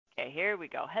Okay, here we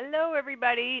go. Hello,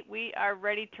 everybody. We are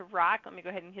ready to rock. Let me go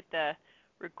ahead and hit the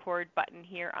record button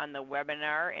here on the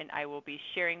webinar, and I will be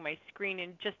sharing my screen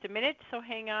in just a minute. So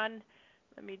hang on.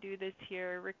 Let me do this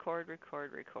here. Record,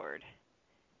 record, record.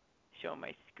 Show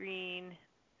my screen.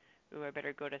 Ooh, I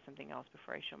better go to something else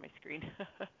before I show my screen.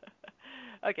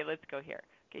 Okay, let's go here.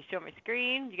 Okay, show my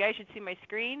screen. You guys should see my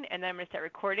screen, and then I'm going to start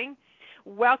recording.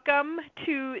 Welcome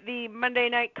to the Monday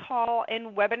Night Call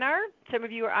and Webinar. Some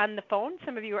of you are on the phone,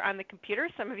 some of you are on the computer,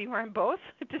 some of you are on both.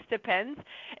 It just depends.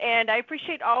 And I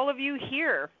appreciate all of you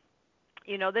here.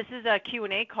 You know, this is a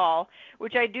Q&A call,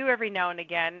 which I do every now and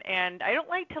again, and I don't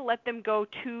like to let them go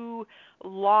too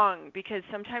long because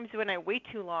sometimes when I wait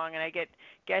too long and I get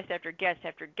guest after guest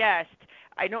after guest,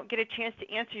 I don't get a chance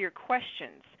to answer your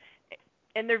questions.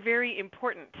 And they're very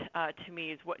important to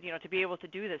me, is what, to be able to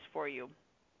do this for you.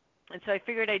 And so I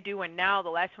figured I'd do one now. The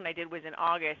last one I did was in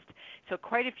August. So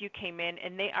quite a few came in,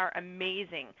 and they are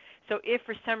amazing. So if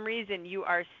for some reason you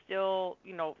are still,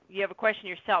 you have a question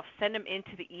yourself, send them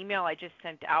into the email I just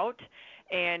sent out,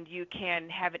 and you can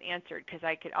have it answered because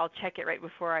I'll check it right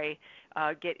before I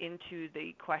get into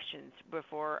the questions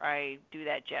before I do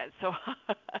that, Jez. So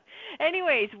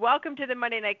anyways, welcome to the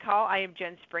Monday Night Call. I am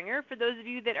Jen Springer. For those of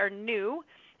you that are new,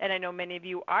 and I know many of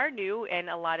you are new, and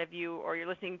a lot of you, or you're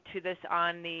listening to this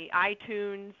on the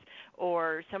iTunes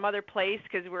or some other place,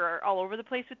 because we're all over the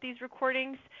place with these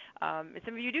recordings. And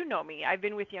some of you do know me. I've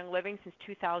been with Young Living since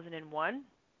 2001,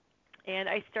 and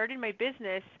I started my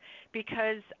business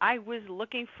because I was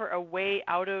looking for a way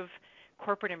out of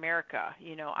corporate America.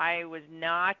 I was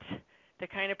not the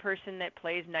kind of person that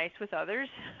plays nice with others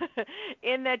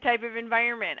in that type of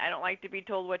environment. I don't like to be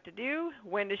told what to do,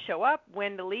 when to show up,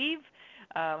 when to leave,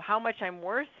 how much I'm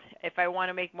worth. If I want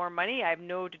to make more money, I have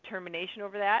no determination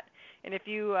over that. And if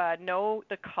you know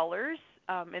the colors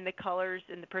and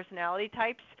the personality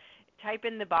types, type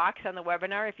in the box on the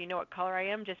webinar if you know what color I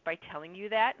am just by telling you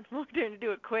that. We're going to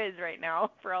do a quiz right now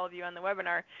for all of you on the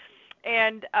webinar.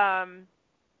 And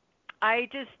I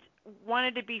just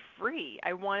wanted to be free.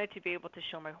 I wanted to be able to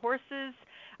show my horses.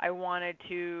 I wanted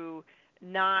to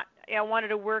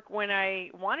work when I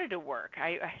wanted to work.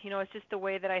 It's just the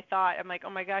way that I thought. I'm like, oh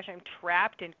my gosh, I'm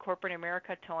trapped in corporate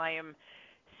America till I am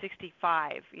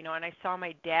 65. And I saw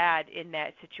my dad in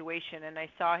that situation, and I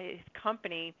saw his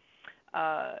company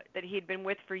that he had been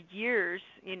with for years.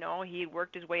 He had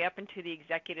worked his way up into the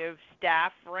executive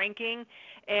staff ranking,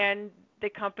 and the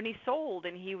company sold,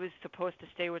 and he was supposed to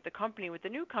stay with the company, with the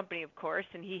new company, of course,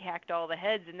 and he hacked all the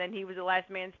heads, and then he was the last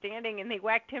man standing, and they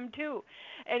whacked him too.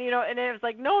 And, and it was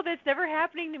like, no, that's never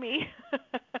happening to me.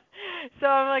 So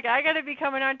I'm like, I got to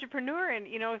become an entrepreneur, and,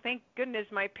 thank goodness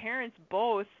my parents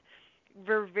both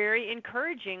were very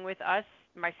encouraging with us,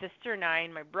 my sister and I,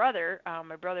 and my brother.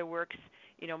 My brother works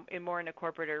more in the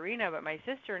corporate arena, but my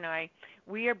sister and I,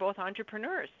 we are both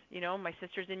entrepreneurs. My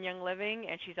sister's in Young Living,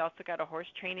 and she's also got a horse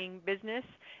training business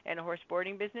and a horse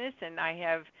boarding business, and I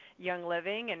have Young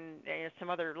Living and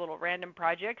some other little random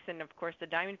projects, and of course the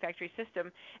Diamond Factory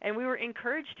system. And we were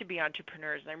encouraged to be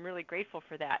entrepreneurs, and I'm really grateful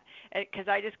for that, because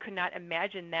I just could not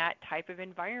imagine that type of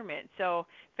environment. So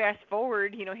fast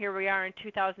forward, here we are in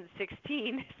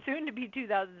 2016, soon to be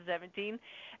 2017.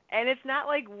 And it's not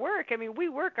like work. I mean, we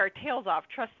work our tails off,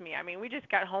 trust me. I mean, we just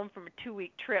got home from a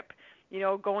 2-week trip,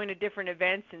 going to different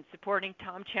events and supporting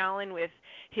Tom Challen with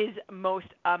his most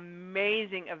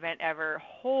amazing event ever.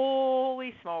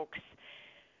 Holy smokes.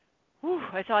 Whew,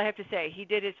 that's all I have to say. He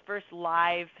did his first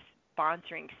live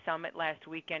sponsoring summit last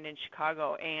weekend in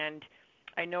Chicago, and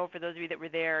I know for those of you that were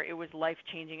there, it was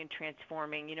life-changing and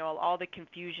transforming. All the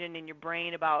confusion in your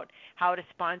brain about how to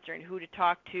sponsor and who to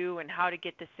talk to and how to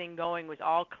get this thing going was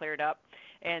all cleared up,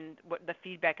 and what the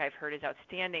feedback I've heard is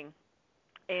outstanding.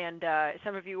 And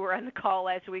some of you were on the call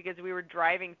last week as we were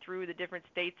driving through the different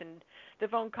states, and the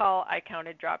phone call I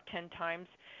counted dropped 10 times.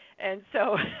 And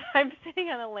so I'm sitting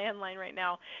on a landline right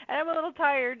now, and I'm a little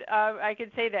tired. I can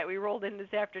say that. We rolled in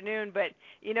this afternoon, but,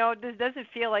 this doesn't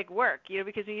feel like work,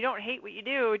 because when you don't hate what you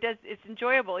do, it's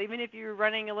enjoyable, even if you're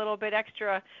running a little bit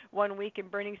extra one week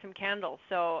and burning some candles.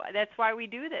 So that's why we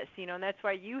do this, and that's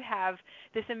why you have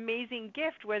this amazing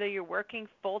gift, whether you're working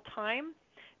full-time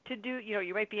to do,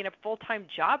 you might be in a full-time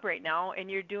job right now,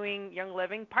 and you're doing Young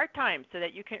Living part-time so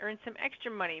that you can earn some extra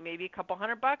money, maybe a couple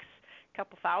 $100, a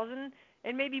couple thousand,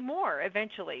 and maybe more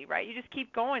eventually, right? You just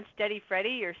keep going, steady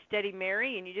Freddy or steady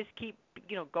Mary, and you just keep,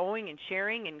 going and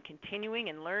sharing and continuing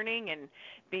and learning and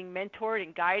being mentored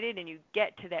and guided, and you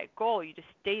get to that goal. You just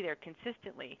stay there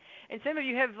consistently. And some of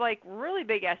you have really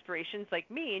big aspirations like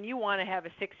me, and you want to have a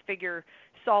 6-figure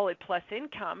solid plus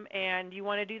income, and you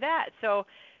want to do that. So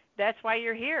that's why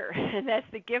you're here. And that's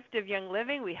the gift of Young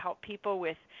Living. We help people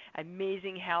with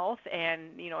amazing health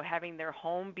and, having their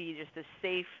home be just a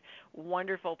safe,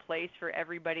 wonderful place for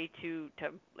everybody to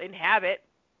inhabit.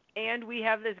 And we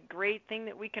have this great thing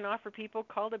that we can offer people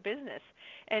called a business.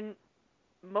 And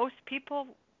most people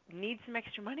need some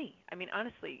extra money. I mean,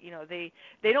 honestly,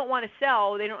 they don't want to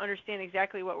sell. They don't understand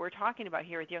exactly what we're talking about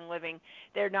here with Young Living.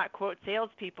 They're not quote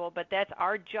salespeople, but that's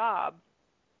our job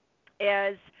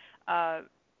as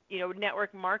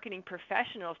network marketing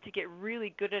professionals to get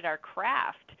really good at our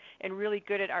craft and really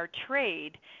good at our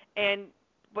trade. And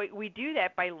but we do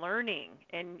that by learning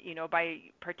and by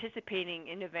participating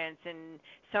in events and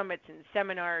summits and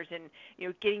seminars and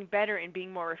getting better and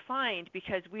being more refined,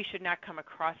 because we should not come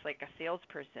across like a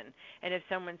salesperson. And if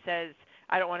someone says,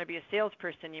 I don't want to be a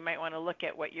salesperson, you might want to look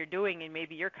at what you're doing, and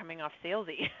maybe you're coming off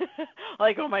salesy.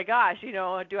 Like, oh my gosh,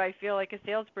 do I feel like a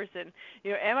salesperson?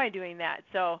 Am I doing that?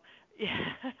 So yeah,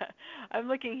 I'm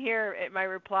looking here at my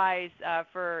replies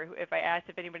for if I asked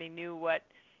if anybody knew what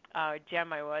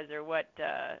gem I was or what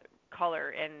color,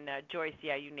 and Joyce,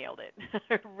 yeah, you nailed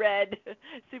it. Red,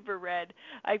 super red.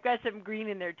 I've got some green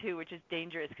in there too, which is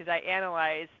dangerous because I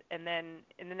analyze, and then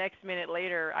in the next minute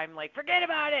later, I'm like, forget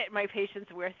about it. My patience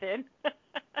wear thin.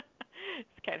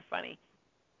 It's kind of funny.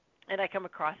 And I come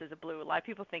across as a blue. A lot of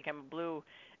people think I'm a blue,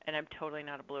 and I'm totally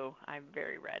not a blue. I'm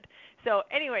very red. So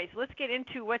anyways, let's get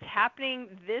into what's happening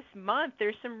this month.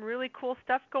 There's some really cool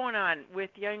stuff going on with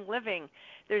Young Living.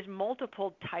 There's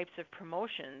multiple types of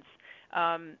promotions.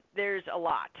 There's a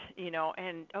lot,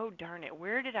 and oh darn it,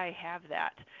 where did I have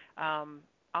that?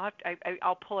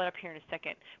 I'll pull it up here in a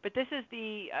second. But this is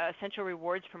the Essential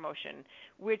Rewards promotion,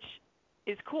 which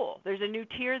is cool. There's a new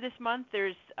tier this month.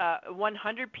 There's a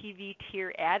 100 PV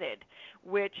tier added,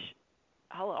 which,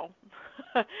 hello.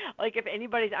 Like if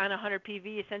anybody's on 100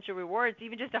 PV Essential Rewards,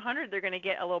 even just 100, they're going to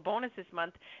get a little bonus this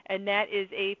month, and that is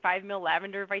a 5 ml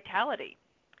lavender vitality.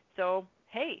 So,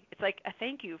 hey, it's like a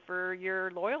thank you for your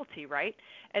loyalty, right?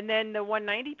 And then the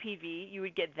 190 PV, you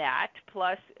would get that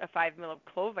plus a 5 ml of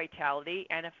clove vitality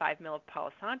and a 5 ml of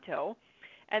Palo Santo.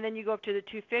 And then you go up to the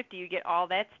 250, you get all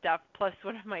that stuff, plus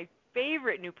one of my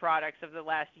favorite new products of the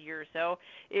last year or so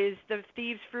is the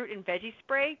Thieves Fruit and Veggie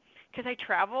Spray, because I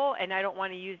travel and I don't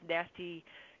want to use nasty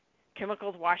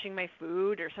chemicals washing my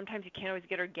food, or sometimes you can't always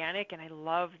get organic, and I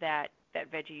love that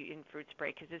veggie and fruit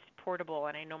spray because it's portable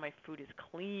and I know my food is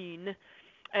clean.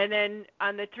 And then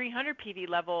on the 300 PV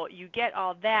level, you get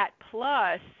all that,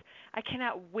 plus I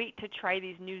cannot wait to try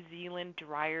these New Zealand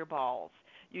dryer balls.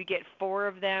 You get 4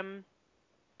 of them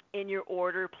in your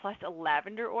order, plus a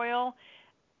lavender oil.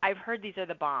 I've heard these are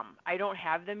the bomb. I don't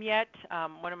have them yet.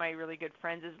 One of my really good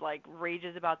friends is like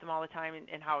rages about them all the time,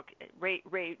 and how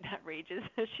not rages.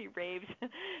 She raves.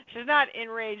 She's not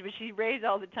enraged, but she raves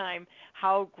all the time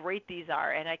how great these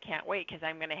are, and I can't wait because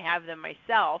I'm going to have them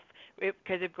myself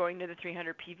because of going to the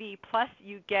 300 PV. Plus,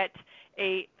 you get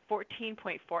a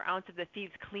 14.4 ounce of the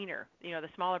Thieves Cleaner, the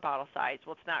smaller bottle size.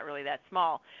 Well, it's not really that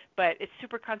small, but it's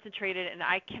super concentrated, and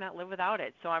I cannot live without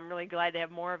it. So I'm really glad to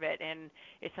have more of it, and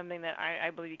it's something that I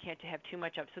believe you can't have too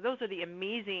much of. So those are the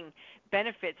amazing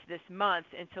benefits this month.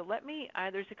 And so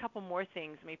there's a couple more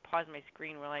things. Let me pause my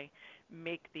screen while I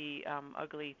make the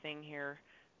ugly thing here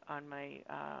on my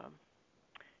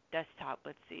desktop.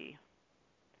 Let's see.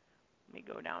 Let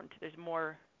me go down to, there's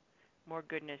more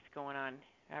goodness going on.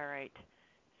 All right.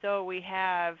 So we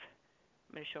have,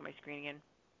 I'm going to show my screen again.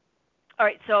 All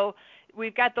right, so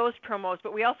we've got those promos,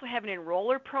 but we also have an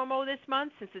enroller promo this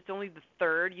month since it's only the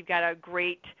 3rd. You've got a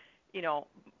great,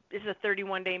 this is a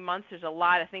 31-day month. There's a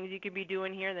lot of things you could be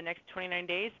doing here in the next 29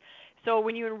 days. So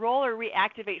when you enroll or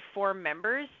reactivate 4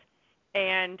 members,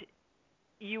 and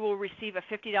you will receive a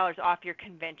 $50 off your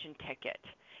convention ticket.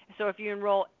 So if you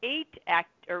enroll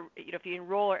if you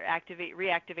enroll or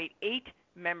reactivate 8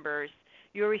 members,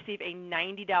 you'll receive a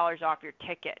 $90 off your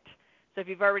ticket. So if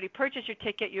you've already purchased your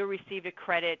ticket, you'll receive a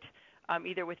credit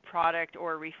either with product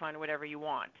or a refund, whatever you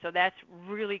want. So that's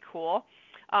really cool.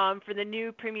 For the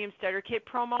new Premium Starter Kit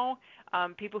promo,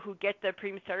 people who get the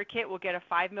Premium Starter Kit will get a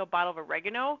 5 ml bottle of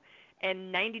oregano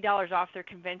and $90 off their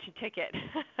convention ticket.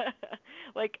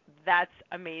 Like, that's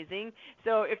amazing.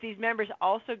 So if these members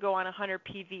also go on 100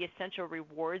 PV Essential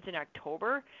Rewards in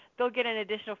October, they'll get an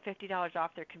additional $50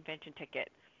 off their convention ticket.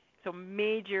 So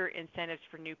major incentives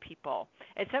for new people.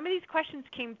 And some of these questions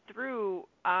came through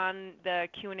on the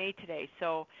Q&A today.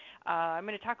 So I'm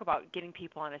going to talk about getting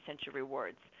people on Essential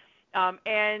Rewards.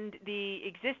 And the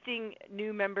existing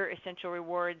new member Essential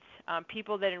Rewards,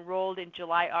 people that enrolled in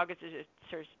July, August,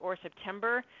 or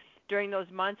September, during those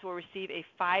months will receive a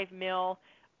 5 ml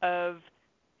of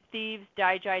Thieves,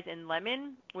 DiGi's, and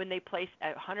Lemon when they place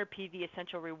 100 PV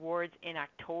Essential Rewards in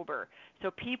October.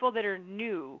 So people that are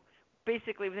new,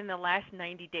 basically within the last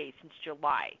 90 days since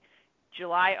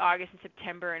July, August, and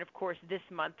September, and of course this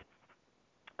month,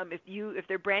 if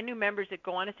they're brand new members that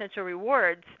go on Essential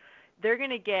Rewards, they're going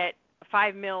to get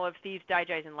 5 mil of Thieves,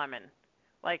 DiGi's, and Lemon,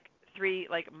 like 3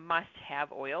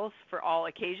 must-have oils for all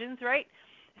occasions, right?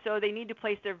 So they need to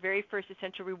place their very first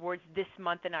Essential Rewards this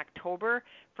month in October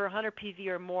for 100 PV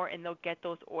or more, and they'll get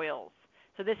those oils.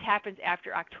 So this happens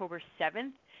after October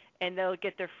 7th, and they'll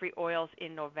get their free oils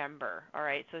in November. All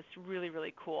right, so it's really,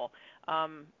 really cool.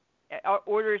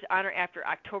 Orders on or after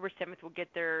October 7th will get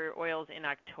their oils in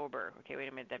October. Okay, wait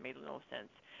a minute, that made no sense.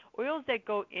 Oils that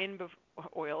go in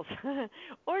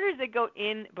orders that go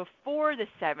in before the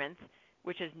 7th,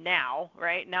 which is now,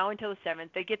 right? Now until the 7th,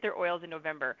 they get their oils in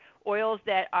November. Oils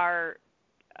that are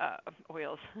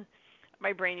oils.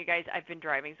 My brain, you guys, I've been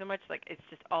driving so much, it's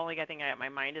just all I got thing on my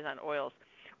mind is on oils.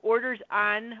 Orders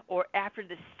on or after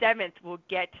the 7th will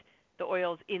get the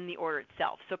oils in the order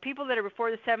itself. So people that are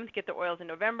before the 7th get the oils in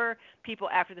November. People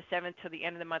after the 7th till the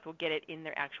end of the month will get it in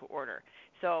their actual order.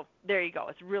 So there you go.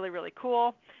 It's really, really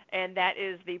cool. And that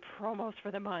is the promos for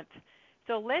the month.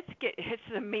 So it's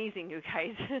amazing, you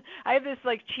guys. I have this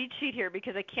cheat sheet here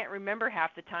because I can't remember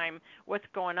half the time what's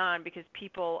going on because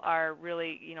people are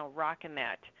really, rocking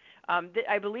that.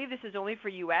 I believe this is only for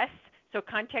U.S., so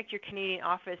contact your Canadian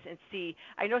office and see.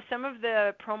 I know some of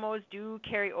the promos do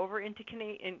carry over into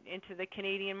the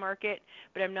Canadian market,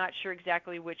 but I'm not sure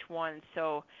exactly which ones.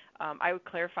 So I would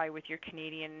clarify with your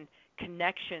Canadian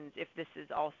connections if this is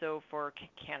also for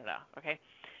Canada. Okay.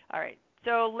 All right.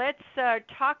 So let's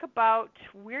talk about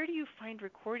where do you find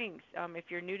recordings if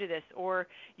you're new to this or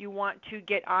you want to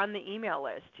get on the email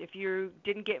list. If you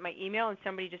didn't get my email and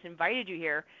somebody just invited you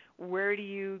here, where do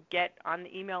you get on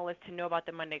the email list to know about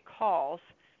the Monday calls?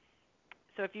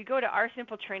 So if you go to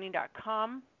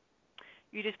oursimpletraining.com,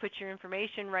 you just put your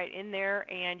information right in there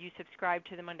and you subscribe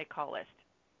to the Monday call list.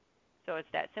 So it's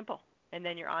that simple. And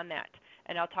then you're on that.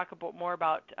 And I'll talk more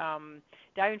about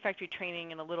Diamond Factory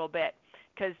training in a little bit.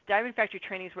 Because Diamond Factory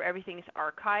training is where everything is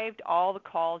archived, all the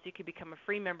calls. You can become a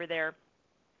free member there.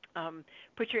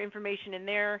 Put your information in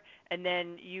there, and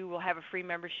then you will have a free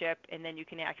membership, and then you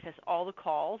can access all the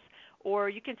calls. Or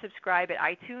you can subscribe at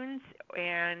iTunes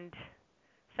and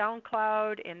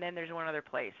SoundCloud, and then there's one other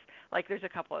place. There's a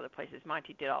couple other places.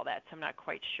 Monty did all that, so I'm not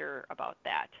quite sure about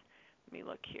that. Let me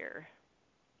look here.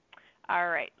 All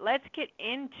right, let's get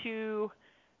into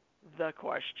the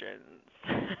questions.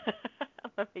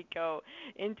 Let me go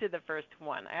into the first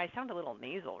one. I sound a little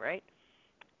nasal, right?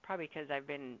 Probably because I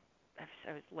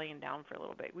was laying down for a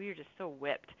little bit. We were just so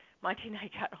whipped. Monty and I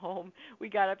got home. We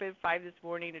got up at 5 this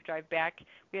morning to drive back.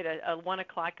 We had a 1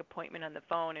 o'clock appointment on the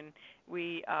phone, and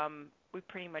we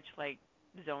pretty much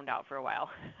zoned out for a while.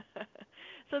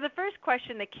 So the first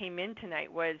question that came in tonight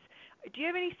was, do you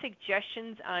have any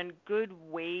suggestions on good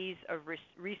ways of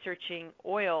researching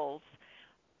oils,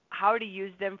 how to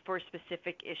use them for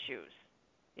specific issues?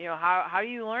 How do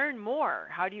you learn more?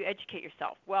 How do you educate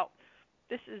yourself? Well,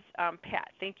 this is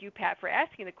Pat. Thank you, Pat, for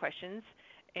asking the questions,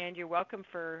 and you're welcome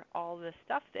for all the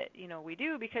stuff that we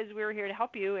do because we're here to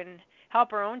help you and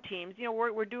help our own teams.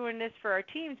 We're doing this for our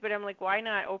teams, but I'm like, why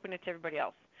not open it to everybody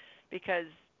else? Because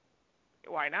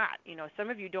why not? Some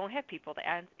of you don't have people to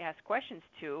ask questions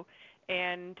to,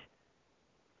 and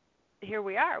here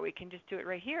we are. We can just do it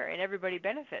right here, and everybody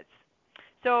benefits.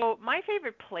 So my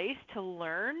favorite place to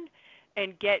learn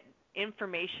and get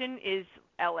information is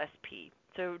LSP.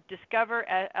 So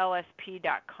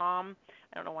discoverlsp.com.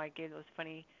 I don't know why I gave those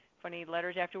funny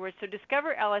letters afterwards. So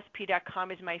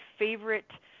discoverlsp.com is my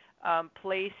favorite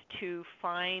place to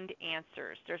find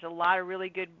answers. There's a lot of really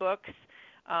good books.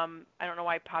 I don't know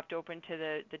why I popped open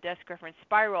to the desk reference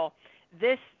spiral.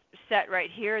 This set right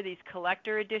here, these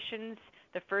collector editions,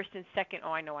 the first and second,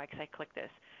 I know why because I clicked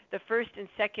this. The first and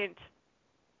second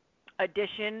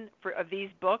edition of these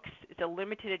books. It's a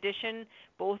limited edition.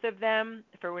 Both of them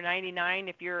for $99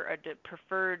 if you're a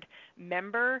preferred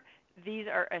member. These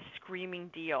are a screaming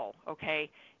deal, okay?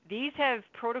 These have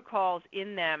protocols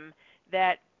in them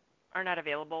that are not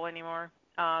available anymore.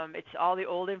 It's all the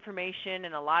old information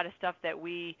and a lot of stuff that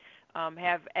we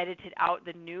have edited out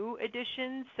the new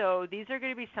editions. So these are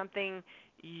going to be something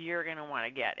you're going to want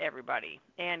to get, everybody,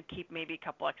 and keep maybe a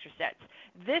couple extra sets.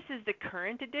 This is the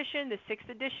current edition, the 6th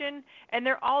edition, and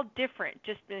they're all different.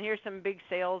 Here's some big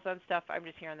sales on stuff. I'm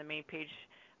just here on the main page.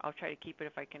 I'll try to keep it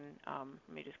if I can.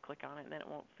 Let me just click on it, and then it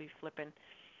won't be flipping.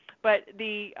 But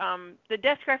the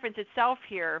desk reference itself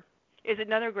here is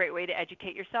another great way to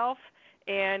educate yourself.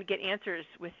 and get answers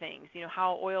with things.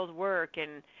 How oils work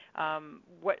and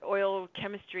what oil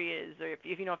chemistry is, or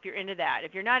if you're into that.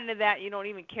 If you're not into that, you don't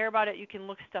even care about it. You can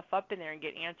look stuff up in there and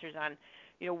get answers on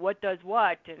what does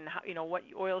what, and how, what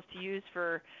oils to use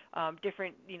for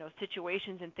different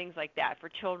situations and things like that, for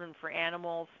children, for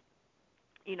animals.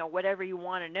 Whatever you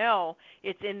want to know,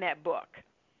 it's in that book.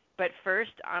 But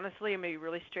first, honestly, I'm going to be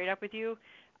really straight up with you.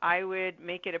 I would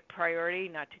make it a priority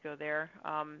not to go there.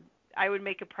 I would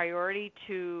make a priority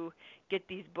to get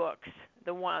these books,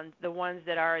 the ones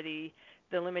that are the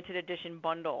limited edition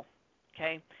bundle,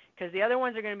 okay? Because the other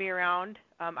ones are going to be around.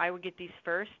 I would get these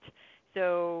first,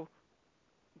 so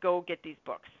go get these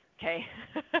books, okay?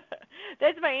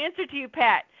 That's my answer to you,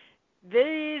 Pat.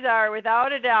 These are,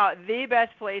 without a doubt, the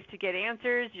best place to get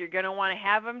answers. You're going to want to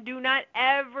have them. Do not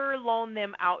ever loan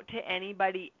them out to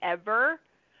anybody ever,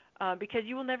 because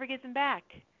you will never get them back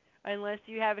unless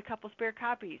you have a couple spare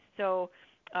copies. So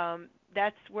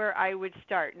that's where I would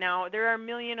start. Now, there are a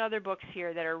million other books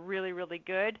here that are really, really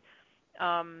good.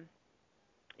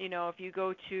 If you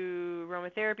go to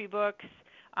aromatherapy books,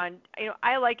 I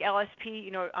like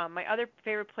LSP. My other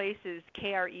favorite place is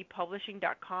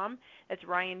KREpublishing.com. That's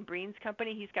Ryan Breen's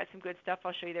company. He's got some good stuff.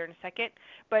 I'll show you there in a second.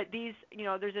 But these,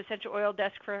 there's essential oil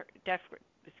desk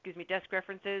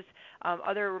references,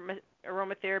 other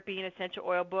aromatherapy and essential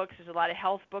oil books. There's a lot of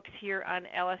health books here on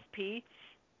LSP.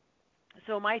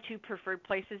 So my two preferred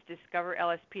places,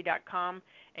 discoverlsp.com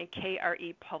and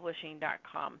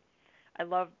KREpublishing.com. I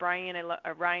love Ryan,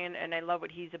 and I love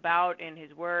what he's about and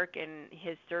his work and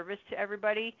his service to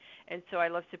everybody. And so I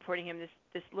love supporting him.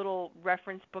 This little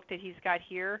reference book that he's got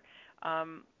here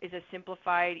is a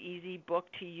simplified, easy book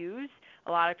to use.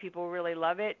 A lot of people really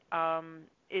love it.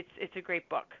 It's a great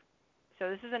book. So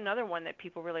this is another one that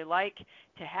people really like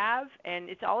to have, and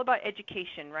it's all about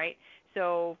education, right?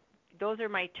 So those are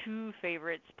my two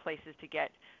favorites places to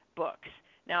get books.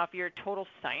 Now, if you're a total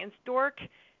science dork,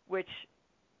 which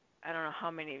I don't know how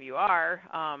many of you are,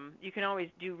 you can always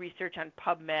do research on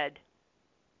PubMed.gov.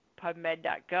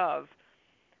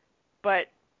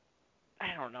 But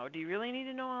I don't know. Do you really need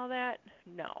to know all that?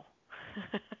 No.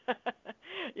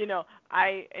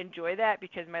 I enjoy that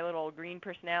because my little green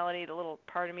personality, the little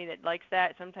part of me that likes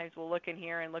that, sometimes we'll look in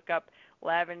here and look up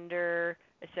lavender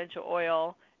essential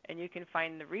oil, and you can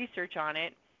find the research on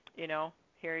it.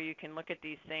 Here you can look at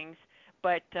these things.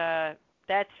 But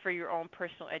that's for your own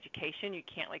personal education. You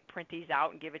can't print these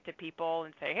out and give it to people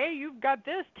and say, hey, you've got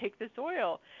this, take this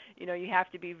oil. You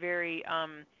have to be very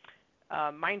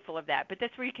mindful of that. But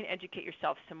that's where you can educate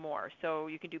yourself some more. So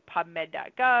you can do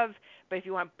PubMed.gov, but if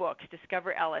you want books,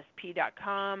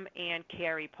 DiscoverLSP.com and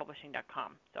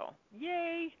KREpublishing.com. So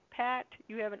yay, Pat,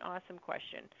 you have an awesome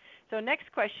question. So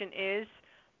next question is,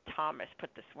 Thomas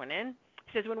put this one in.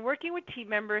 He says, when working with team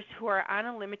members who are on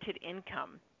a limited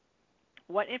income,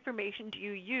 what information do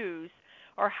you use,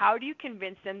 or how do you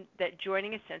convince them that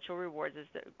joining Essential Rewards is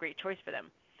a great choice for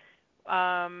them?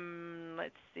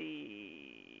 Let's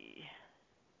see.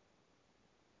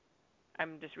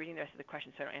 I'm just reading the rest of the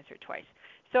question so I don't answer it twice.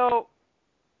 So,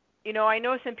 I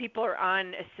know some people are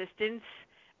on assistance,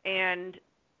 and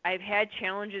I've had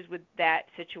challenges with that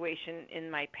situation in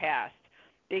my past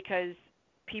because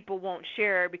people won't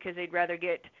share because they'd rather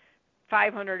get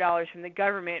 $500 from the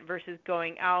government versus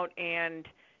going out and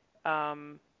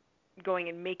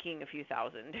making a few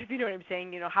thousand, if you know what I'm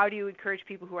saying. How do you encourage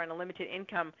people who are on a limited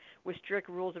income with strict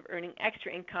rules of earning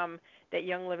extra income that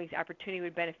Young Living's opportunity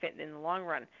would benefit in the long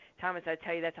run? Thomas, I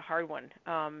tell you, that's a hard one.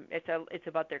 It's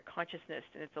about their consciousness,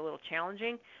 and it's a little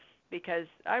challenging because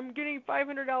I'm getting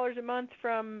 $500 a month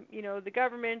from, the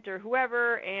government or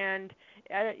whoever, and,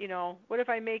 what if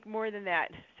I make more than that?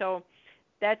 So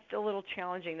that's a little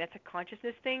challenging. That's a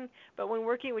consciousness thing. But when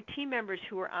working with team members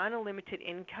who are on a limited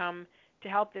income to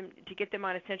help them, to get them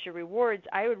on Essential Rewards,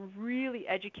 I would really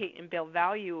educate and build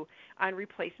value on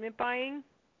replacement buying,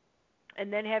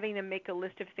 and then having them make a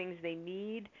list of things they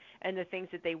need and the things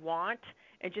that they want,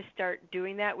 and just start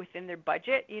doing that within their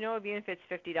budget. Even if it's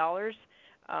 $50,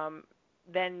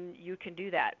 then you can do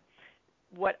that.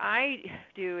 What I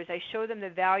do is I show them the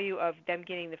value of them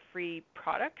getting the free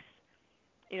products,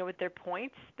 with their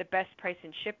points, the best price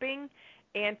in shipping.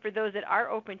 And for those that are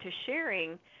open to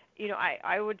sharing,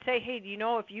 I would say, hey,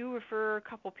 if you refer a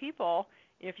couple people,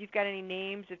 if you've got any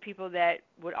names of people that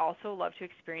would also love to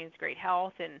experience great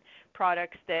health and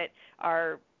products that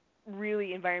are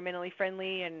really environmentally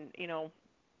friendly and,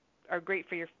 are great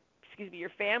for your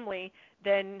family,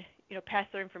 then, pass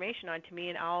their information on to me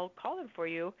and I'll call them for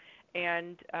you,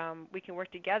 and we can work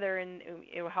together, and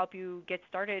it will help you get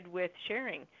started with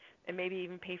sharing and maybe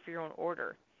even pay for your own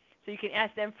order. So you can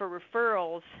ask them for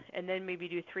referrals and then maybe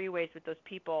do 3 ways with those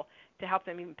people to help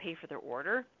them even pay for their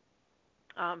order.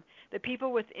 The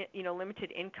people with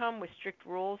limited income with strict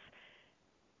rules,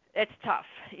 it's tough.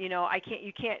 You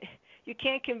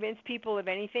can't convince people of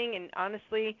anything. And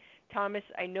honestly, Thomas,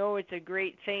 I know it's a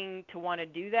great thing to want to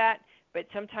do that, but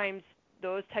sometimes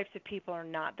those types of people are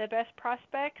not the best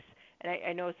prospects. And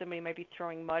I know somebody might be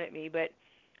throwing mud at me, but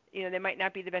they might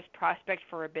not be the best prospect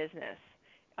for a business.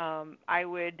 I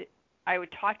would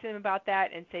talk to them about that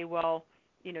and say, well,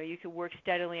 you could work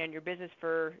steadily on your business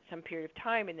for some period of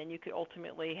time, and then you could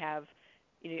ultimately have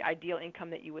ideal income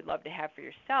that you would love to have for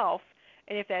yourself.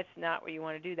 And if that's not what you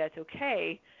want to do, that's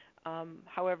okay.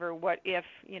 However, what if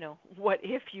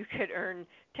you could earn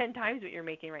 10 times what you're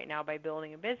making right now by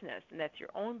building a business, and that's your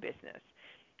own business?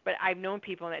 But I've known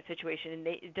people in that situation, and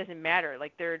it doesn't matter.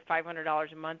 Like they're at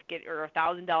 $500 a month, or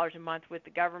 $1,000 a month with the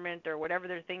government, or whatever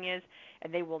their thing is,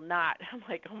 and they will not. I'm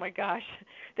like, oh my gosh,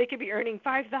 they could be earning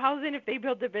 $5,000 if they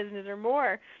built a business or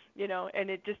more, and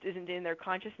it just isn't in their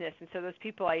consciousness. And so those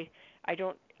people, I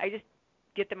just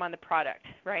get them on the product,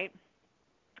 right?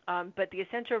 But the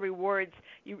essential rewards,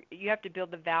 you have to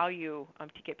build the value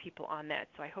to get people on that.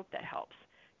 So I hope that helps.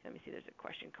 Let me see. There's a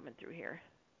question coming through here.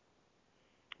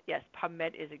 Yes,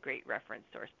 PubMed is a great reference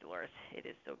source, Dolores. It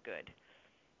is so good.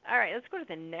 All right, let's go to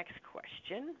the next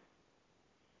question.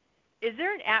 Is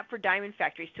there an app for Diamond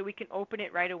Factory so we can open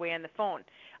it right away on the phone?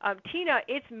 Tina,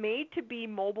 it's made to be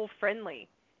mobile friendly,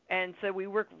 and so we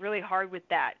work really hard with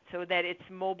that so that it's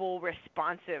mobile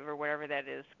responsive or whatever that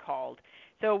is called.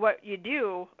 So what you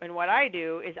do and what I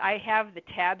do is I have the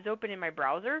tabs open in my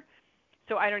browser,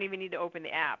 so I don't even need to open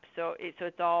the app. So it's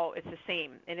the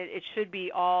same, and it should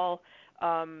be all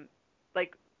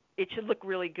it should look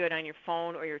really good on your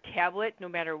phone or your tablet, no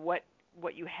matter what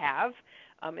you have.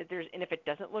 If it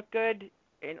doesn't look good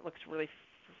and it looks really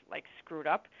screwed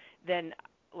up, then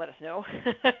let us know.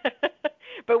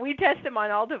 But we test them on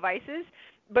all devices.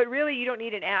 But really, you don't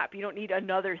need an app. You don't need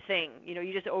another thing.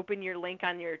 You just open your link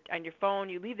on your phone.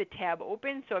 You leave the tab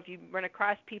open. So if you run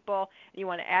across people and you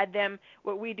want to add them,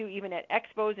 what we do even at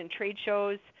expos and trade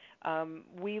shows,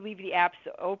 we leave the apps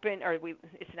open,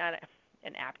 it's not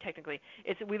an app technically.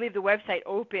 We leave the website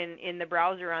open in the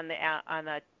browser on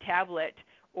the tablet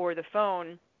or the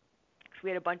phone. We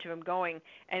had a bunch of them going,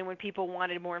 and when people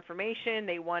wanted more information,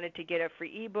 they wanted to get a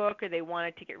free ebook, or they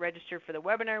wanted to get registered for the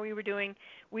webinar we were doing,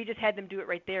 we just had them do it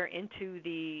right there into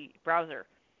the browser.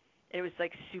 It was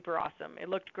super awesome. It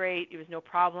looked great. It was no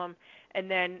problem. And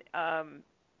then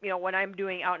when I'm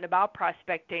doing out and about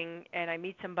prospecting and I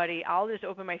meet somebody, I'll just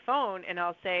open my phone and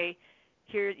I'll say,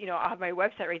 here, I'll have my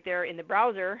website right there in the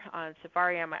browser on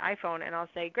Safari on my iPhone, and I'll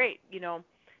say, great,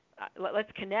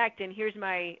 let's connect, and here's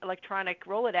my electronic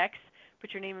Rolodex.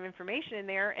 Put your name and information in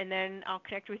there, and then I'll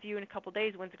connect with you in a couple of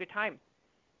days. When's a good time?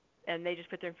 And they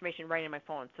just put their information right in my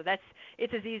phone. So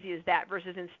it's as easy as that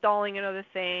versus installing another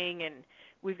thing, and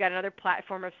we've got another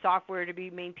platform of software to be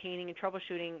maintaining and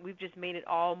troubleshooting. We've just made it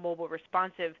all mobile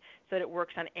responsive so that it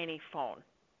works on any phone.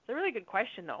 It's a really good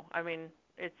question, though. I mean,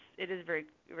 it is very,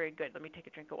 very good. Let me take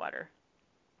a drink of water.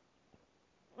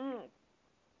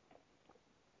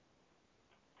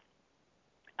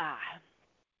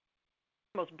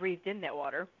 Almost breathed in that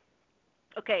water.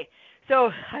 Okay, so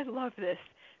I love this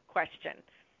question.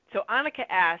 So Annika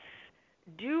asks,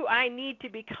 do I need to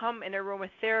become an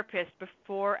aromatherapist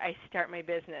before I start my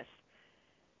business?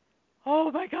 Oh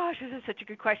my gosh, this is such a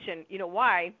good question. You know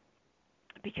why?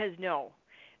 Because no.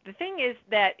 The thing is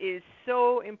that is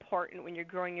so important when you're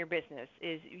growing your business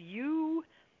is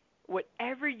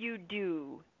whatever you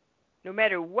do, no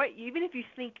matter what, even if you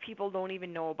think people don't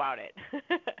even know about it,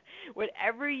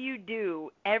 whatever you do,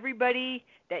 everybody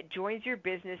that joins your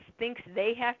business thinks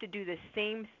they have to do the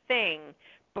same thing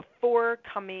before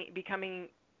becoming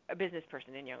a business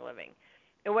person in Young Living.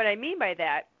 And what I mean by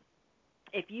that,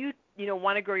 if you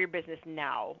want to grow your business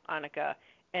now, Annika,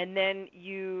 and then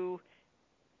you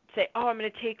say, oh, I'm going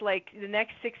to take the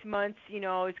next 6 months,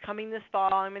 it's coming this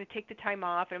fall, I'm going to take the time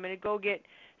off, and I'm going to go get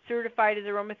certified as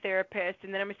an aromatherapist,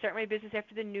 and then I'm going to start my business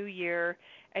after the new year.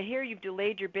 And here you've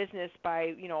delayed your business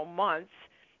by, months.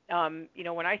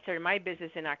 When I started my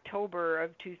business in October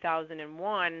of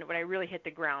 2001, when I really hit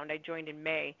the ground, I joined in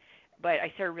May, but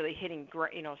I started really hitting,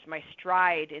 my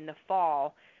stride in the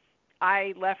fall.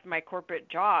 I left my corporate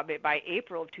job by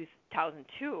April of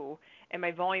 2002, and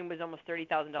my volume was almost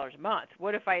 $30,000 a month.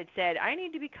 What if I had said, I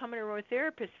need to become an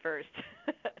aromatherapist first?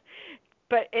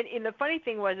 But and the funny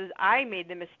thing was I made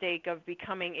the mistake of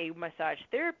becoming a massage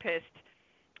therapist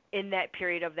in that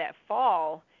period of that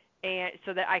fall, and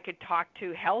so that I could talk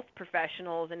to health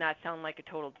professionals and not sound like a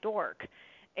total dork.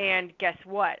 And guess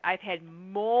what? I've had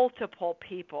multiple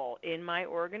people in my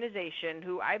organization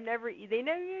who they never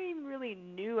even really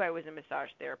knew I was a massage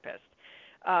therapist,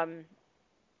 um,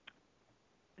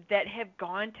 that have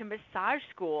gone to massage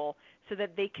school so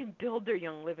that they can build their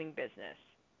Young Living business,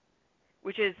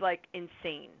 which is like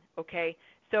insane, okay?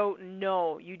 So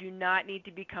no, you do not need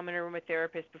to become an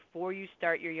aromatherapist before you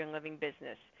start your Young Living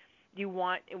business. You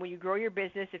want, when you grow your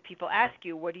business, if people ask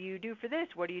you, what do you do for this?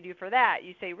 What do you do for that?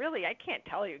 You say, really, I can't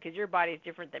tell you because your body is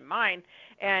different than mine,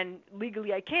 and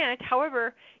legally I can't.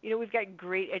 However, we've got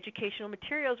great educational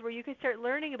materials where you can start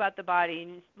learning about the body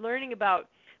and learning about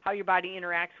how your body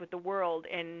interacts with the world,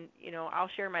 and I'll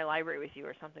share my library with you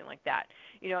or something like that.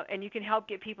 And you can help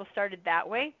get people started that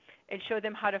way and show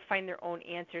them how to find their own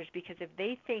answers, because if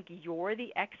they think you're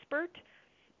the expert,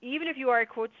 even if you are a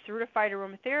quote certified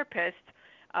aromatherapist,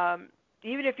 um,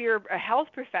 even if you're a health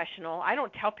professional, I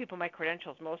don't tell people my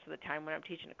credentials most of the time when I'm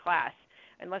teaching a class,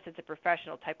 unless it's a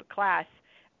professional type of class.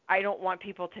 I don't want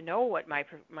people to know what my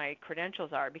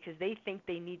credentials are, because they think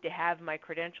they need to have my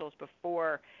credentials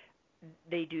before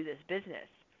they do this business.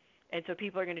 And so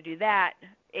people are going to do that.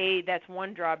 That's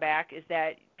one drawback, is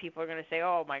that people are going to say,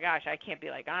 "Oh my gosh, I can't be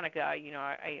like Annika. I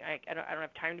don't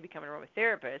have time to become an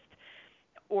aromatherapist,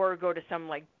 or go to some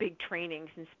like big trainings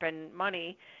and spend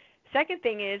money." Second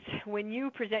thing is, when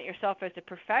you present yourself as a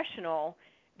professional,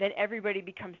 then everybody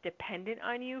becomes dependent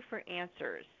on you for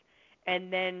answers,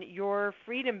 and then your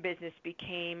freedom business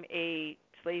became a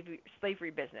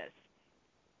slavery business.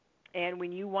 And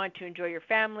when you want to enjoy your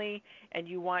family and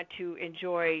you want to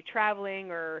enjoy traveling,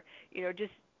 or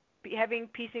just having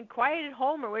peace and quiet at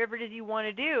home, or whatever it is you want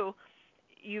to do,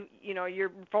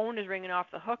 your phone is ringing off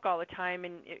the hook all the time,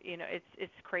 and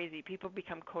it's crazy. People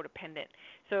become codependent.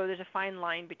 So there's a fine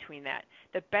line between that.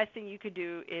 The best thing you could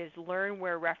do is learn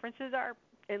where references are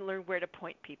and learn where to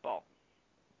point people.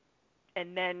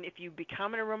 And then if you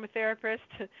become an aromatherapist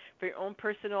for your own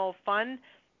personal fun,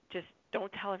 just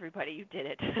don't tell everybody you did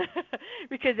it,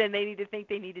 because then they need to think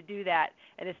they need to do that,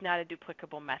 and it's not a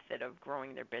duplicable method of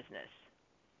growing their business.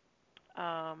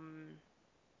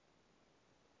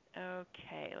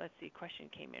 Okay, let's see. Question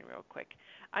came in real quick.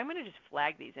 I'm going to just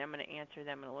flag these, and I'm going to answer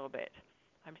them in a little bit.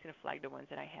 I'm just going to flag the ones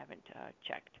that I haven't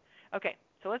checked. Okay,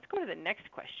 so let's go to the next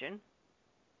question.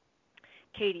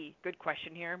 Katie, good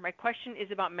question here. My question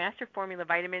is about master formula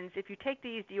vitamins. If you take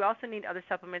these, do you also need other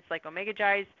supplements like Omega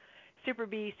Gies, Super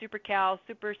B, Super Cal,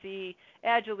 Super C,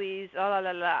 Agiles, la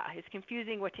la la? It's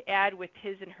confusing what to add with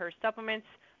his and her supplements.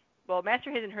 Well,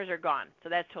 Master His and Hers are gone, so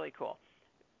that's totally cool.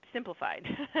 Simplified.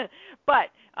 But,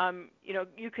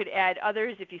 you could add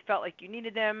others if you felt like you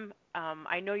needed them.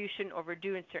 I know you shouldn't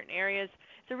overdo in certain areas.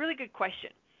 It's a really good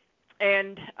question.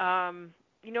 And,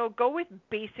 go with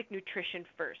basic nutrition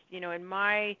first. In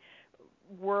my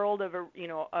world of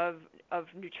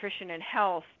nutrition and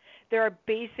health, there are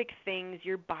basic things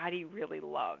your body really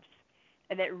loves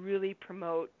and that really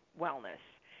promote wellness.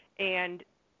 And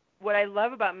what I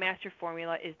love about Master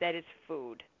Formula is that it's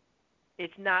food.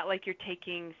 It's not like you're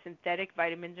taking synthetic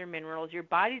vitamins or minerals. Your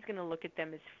body's going to look at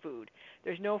them as food.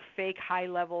 There's no fake high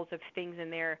levels of things in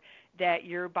there that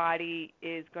your body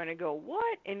is going to go,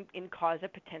 what, and cause a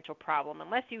potential problem,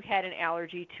 unless you had an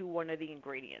allergy to one of the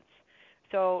ingredients.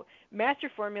 So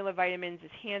Master Formula vitamins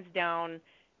is hands down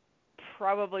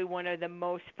probably one of the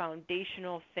most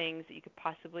foundational things that you could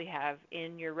possibly have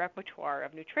in your repertoire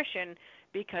of nutrition,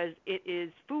 because it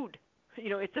is food.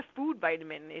 It's a food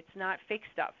vitamin. It's not fake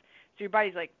stuff. So your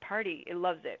body's like, party. It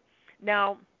loves it.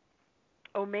 Now,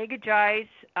 Omega Gies,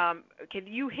 okay,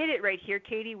 you hit it right here,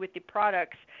 Katie, with the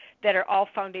products that are all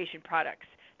foundation products.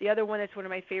 The other one that's one of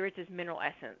my favorites is Mineral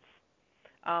Essence.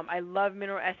 I love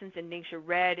Mineral Essence and Ningxia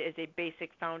Red as a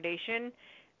basic foundation.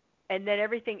 And then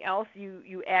everything else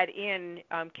you add in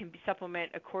can be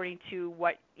supplement according to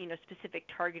what specific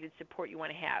targeted support you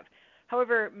want to have.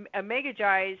 However, Omega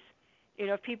Gies,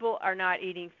 if people are not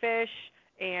eating fish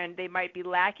and they might be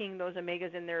lacking those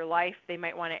omegas in their life, they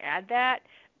might want to add that.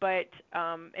 But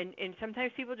and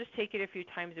sometimes people just take it a few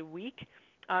times a week.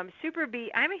 Super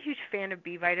B, I'm a huge fan of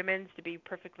B vitamins, to be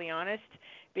perfectly honest,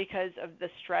 because of the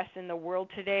stress in the world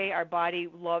today. Our body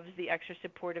loves the extra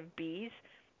support of Bs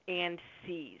and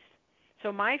Cs.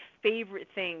 So my favorite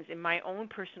things in my own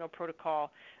personal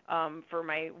protocol for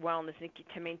my wellness and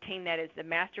to maintain that is the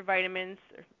Master Vitamins,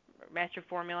 or Master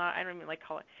Formula. I don't even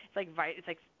call it. It's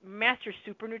like Master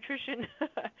Super Nutrition.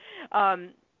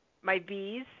 My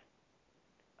Bs,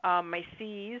 my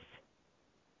Cs.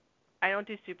 I don't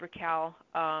do Super Cal.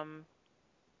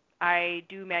 I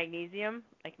do magnesium,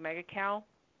 like Mega Cal,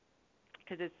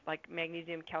 because it's like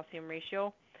magnesium calcium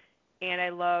ratio, and I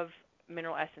love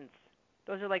Mineral Essence.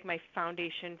 Those are like my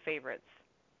foundation favorites.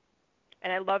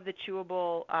 And I love the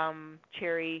chewable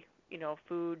cherry,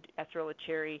 food, acerola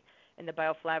cherry, and the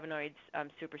bioflavonoids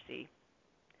Super C.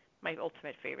 My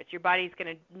ultimate favorites. Your body's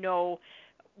going to know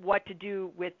what to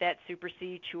do with that Super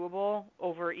C chewable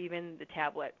over even the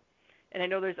tablet. And I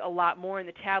know there's a lot more in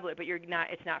the tablet, but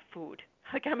it's not food.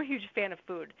 Like, I'm a huge fan of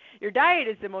food. Your diet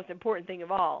is the most important thing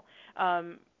of all,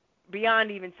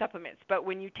 beyond even supplements. But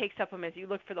when you take supplements, you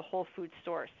look for the whole food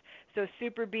source. So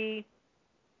Super B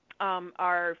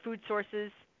are food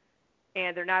sources,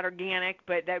 and they're not organic,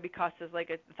 but that would cost us like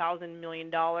 $1,000 million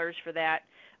for that.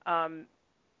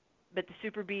 But the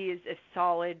Super B is a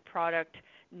solid product,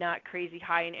 not crazy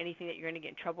high in anything that you're going to get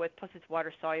in trouble with. Plus, it's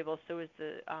water soluble. So is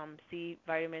the C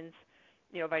vitamins,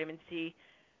 vitamin C.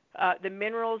 The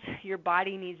minerals, your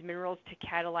body needs minerals to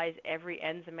catalyze every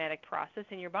enzymatic process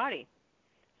in your body.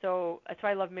 So that's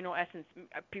why I love Mineral Essence.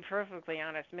 To be perfectly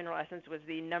honest, Mineral Essence was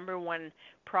the number one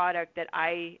product that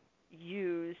I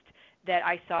used that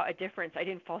I saw a difference. I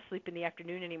didn't fall asleep in the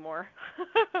afternoon anymore.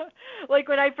 Like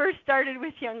when I first started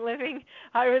with Young Living,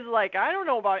 I was like, I don't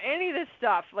know about any of this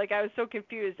stuff. Like I was so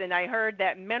confused, and I heard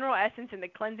that Mineral Essence and the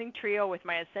Cleansing Trio with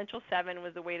my Essential 7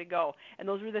 was the way to go. And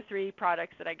those were the three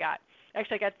products that I got.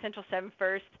 Actually, I got Essential 7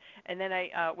 first, and then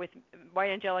I with White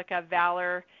Angelica,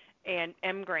 Valor, and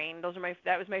M-Grain.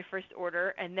 That was my first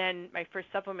order, and then my first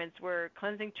supplements were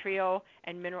Cleansing Trio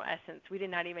and Mineral Essence. We did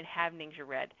not even have Ningxia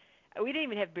Red. We didn't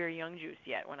even have Berry Young Juice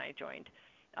yet when I joined,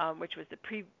 which was the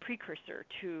precursor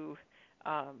to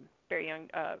Berry Young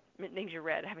Ningxia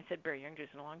Red. I haven't said Berry Young Juice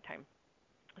in a long time.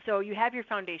 So you have your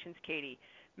foundations, Katie.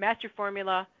 Master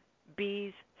Formula,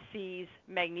 B's, C's,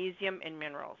 magnesium, and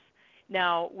minerals.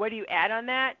 Now, what do you add on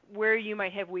that? Where you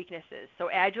might have weaknesses. So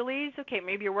Agiles, okay,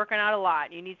 maybe you're working out a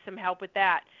lot. You need some help with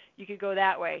that. You could go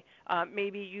that way.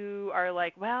 Maybe you are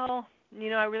like, well,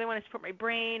 I really want to support my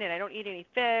brain, and I don't eat any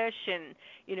fish, and,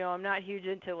 I'm not huge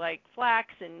into, like, flax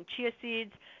and chia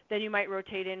seeds. Then you might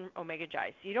rotate in Omega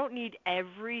Gi. So you don't need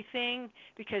everything,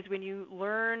 because when you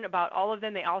learn about all of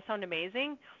them, they all sound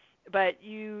amazing, but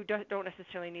you don't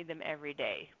necessarily need them every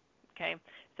day. Okay,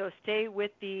 so stay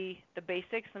with the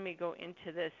basics. Let me go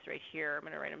into this right here. I'm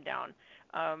going to write them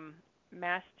down.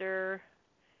 Master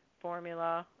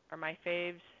Formula are my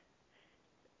faves.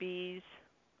 B's,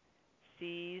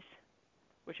 C's,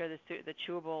 which are the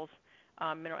chewables,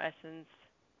 Mineral Essence,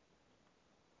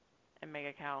 and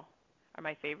Mega Cow are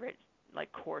my favorite,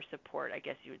 like core support, I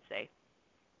guess you would say.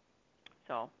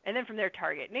 So, and then from there,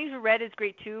 Target. Ningxia Red is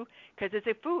great too because it's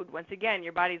a food. Once again,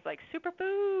 your body's like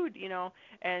superfood,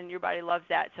 and your body loves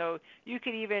that. So you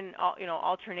could even,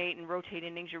 alternate and rotate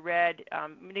in Ningxia Red.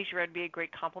 Ningxia Red would be a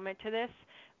great complement to this.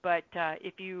 But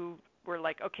if you were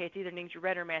like, okay, it's either Ningxia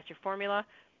Red or Master Formula,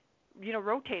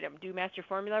 rotate them. Do Master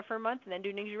Formula for a month, and then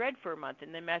do Ningxia Red for a month,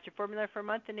 and then Master Formula for a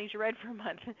month, and Ningxia Red for a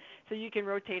month. So you can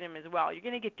rotate them as well. You're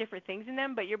going to get different things in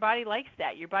them, but your body likes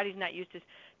that. Your body's not used to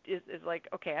is like,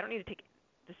 okay, I don't need to take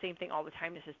the same thing all the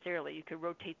time necessarily. You could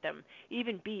rotate them.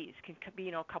 Even bees can be,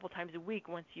 a couple times a week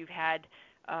once you've had,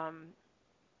 a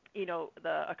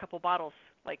couple bottles.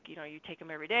 Like, you take them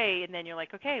every day, and then you're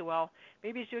like, okay, well,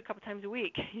 maybe just do a couple times a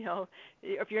week.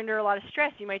 If you're under a lot of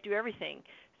stress, you might do everything.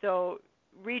 So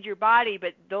read your body,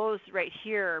 but those right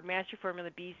here, Master Formula,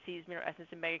 B, C's, Mineral Essence,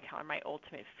 and Mega Cow are my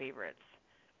ultimate favorites.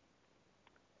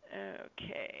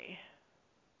 Okay.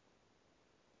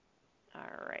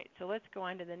 All right, so let's go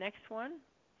on to the next one.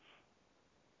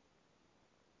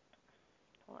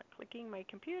 Hold on, clicking my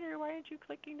computer. Why aren't you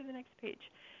clicking to the next page?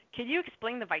 Can you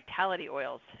explain the vitality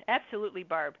oils? Absolutely,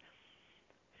 Barb.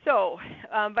 So,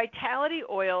 vitality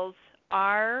oils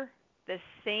are the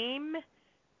same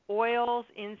oils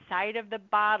inside of the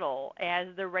bottle as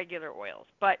the regular oils,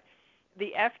 but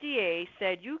the FDA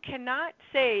said you cannot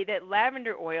say that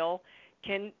lavender oil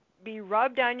can be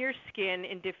rubbed on your skin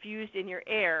and diffused in your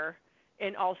air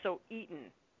and also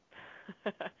eaten.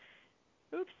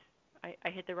 Oops, I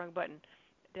hit the wrong button.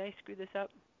 Did I screw this up?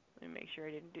 Let me make sure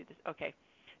I didn't do this. Okay.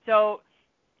 So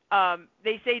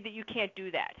they say that you can't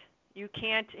do that. You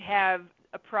can't have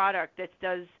a product that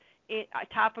does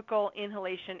topical,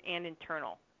 inhalation, and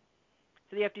internal.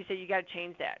 So the FDA said you got to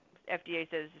change that. FDA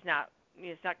says it's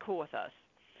not cool with us.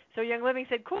 So Young Living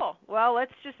said, cool. Well,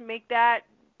 let's just make that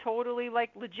totally like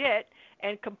legit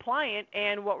and compliant.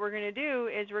 And what we're going to do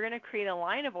is we're going to create a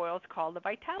line of oils called the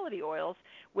Vitality oils,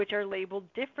 which are labeled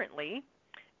differently.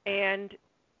 And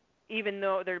even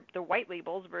though they're the white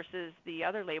labels versus the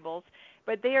other labels,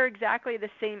 but they are exactly the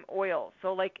same oil.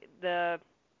 So like the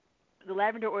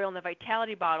lavender oil in the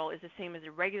Vitality bottle is the same as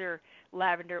the regular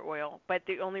lavender oil, but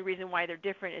the only reason why they're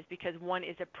different is because one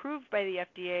is approved by the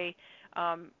FDA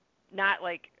not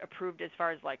like approved as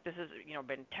far as like this has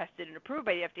been tested and approved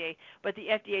by the FDA, but the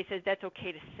FDA says that's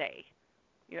okay to say.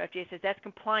 FDA says that's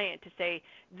compliant to say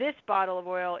this bottle of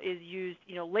oil is used,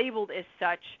 labeled as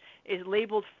such, is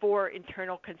labeled for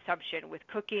internal consumption with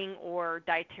cooking or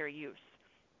dietary use.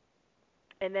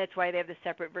 And that's why they have the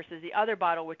separate versus the other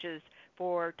bottle, which is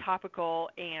for topical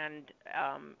and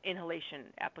inhalation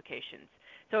applications.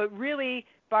 So it really,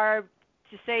 Barb,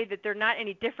 to say that they're not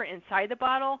any different inside the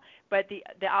bottle, but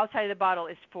the outside of the bottle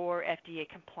is for FDA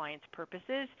compliance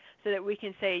purposes, so that we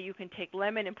can say you can take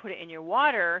lemon and put it in your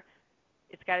water.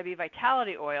 It's got to be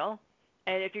Vitality oil.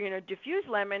 And if you're going to diffuse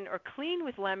lemon or clean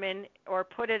with lemon or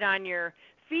put it on your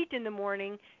feet in the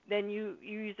morning, then you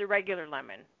use the regular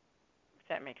lemon, if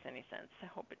that makes any sense. I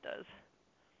hope it does.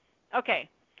 Okay.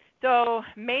 So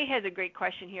May has a great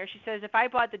question here. She says, if I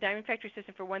bought the Diamond Factory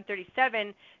system for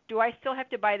 $137, do I still have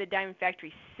to buy the Diamond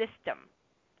Factory system?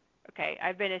 Okay,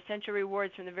 I've been Essential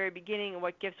Rewards from the very beginning, and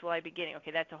what gifts will I be getting?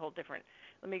 Okay, that's a whole different.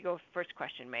 Let me go first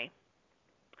question, May.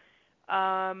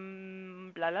 Blah,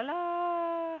 blah,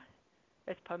 blah.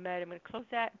 That's PubMed. I'm going to close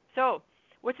that. So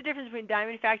what's the difference between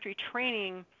Diamond Factory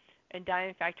training and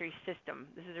Diamond Factory system?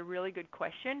 This is a really good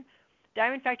question.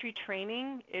 Diamond Factory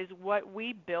training is what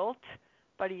we built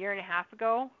about a year and a half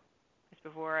ago. That's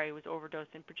before I was overdosed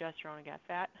in progesterone and got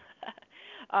fat.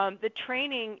 The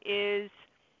training is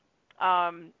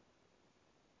all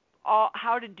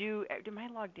how to do. Am I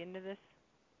logged into this?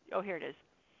 Oh, here it is.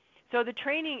 So the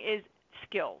training is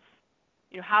skills.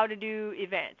 How to do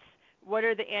events. What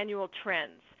are the annual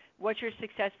trends? What's your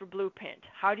success for Blueprint?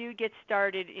 How do you get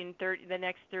started in the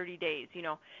next 30 days?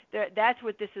 That's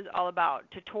what this is all about.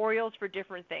 Tutorials for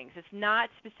different things. It's not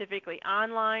specifically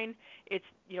online. It's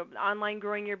online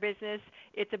growing your business.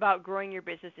 It's about growing your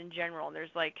business in general. And there's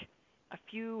like a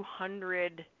few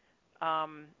hundred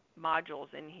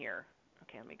modules in here.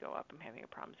 Okay, let me go up. I'm having a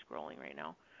problem scrolling right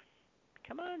now.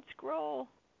 Come on, scroll.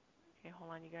 Okay,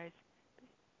 hold on, you guys.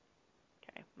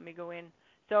 Okay, let me go in.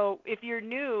 So if you're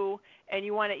new and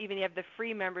you want to even have the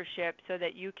free membership so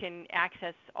that you can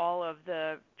access all of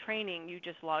the training, you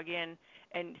just log in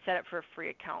and set up for a free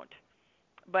account.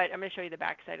 But I'm going to show you the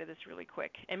backside of this really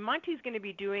quick. And Monty's going to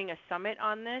be doing a summit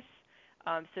on this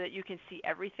so that you can see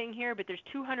everything here. But there's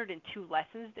 202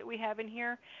 lessons that we have in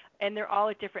here, and they're all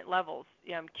at different levels.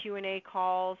 Q&A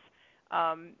calls,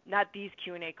 not these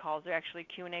Q&A calls. They're actually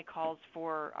Q&A calls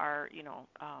for our,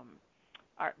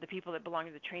 the people that belong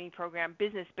to the training program,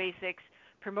 business basics,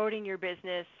 promoting your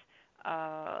business,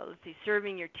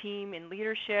 serving your team in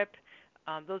leadership.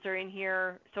 Those are in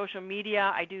here. Social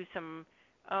media, I do some,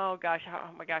 I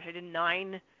did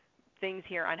 9 things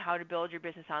here on how to build your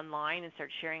business online and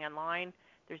start sharing online.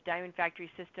 There's Diamond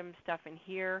Factory system stuff in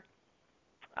here.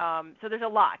 So there's a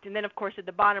lot. And then, of course, at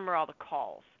the bottom are all the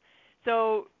calls.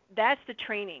 So that's the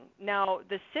training. Now,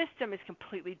 the system is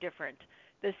completely different.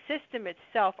 The system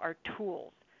itself are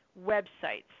tools,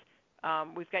 websites.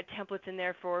 We've got templates in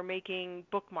there for making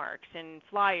bookmarks and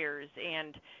flyers,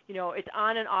 and it's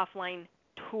on and offline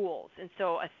tools. And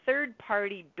so a third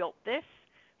party built this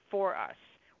for us.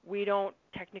 We don't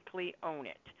technically own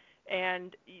it.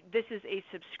 And this is a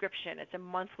subscription. It's a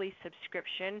monthly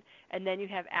subscription, and then you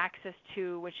have access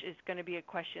to, which is going to be a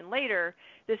question later,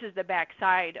 this is the back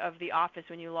side of the office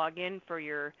when you log in for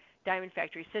your Diamond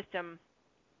Factory system.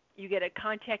 You get a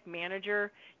contact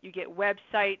manager, you get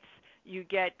websites, you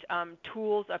get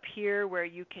tools up here where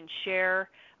you can share.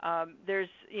 There's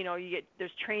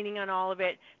training on all of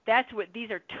it. That's what these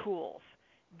are tools.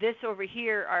 This over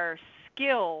here are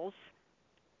skills.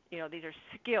 These are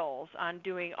skills on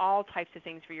doing all types of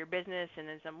things for your business, and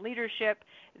then some leadership.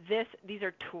 These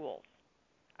are tools.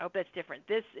 I hope that's different.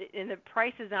 And the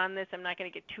prices on this, I'm not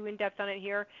going to get too in-depth on it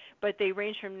here, but they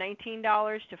range from $19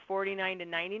 to $49 to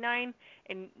 $99,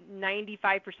 and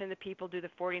 95% of the people do the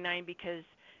 $49 because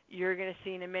you're going to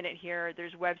see in a minute here,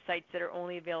 there's websites that are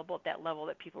only available at that level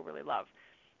that people really love.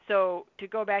 So to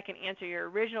go back and answer your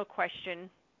original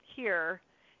question here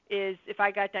is, if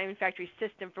I got Diamond Factory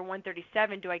system for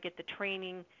 $137, do I get the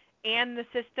training and the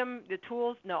system, the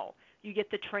tools? No. You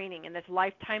get the training, and that's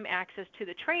lifetime access to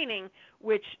the training,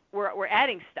 which we're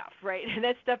adding stuff, right? And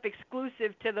that's stuff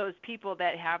exclusive to those people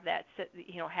that have that,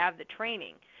 have the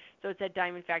training. So it's at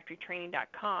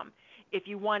diamondfactorytraining.com. If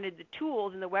you wanted the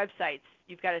tools and the websites,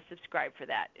 you've got to subscribe for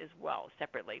that as well,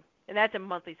 separately. And that's a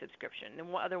monthly subscription. And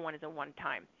the other one is a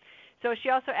one-time. So she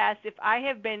also asked, if I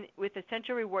have been with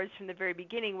Essential Rewards from the very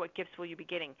beginning, what gifts will you be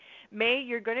getting? May,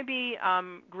 you're going to be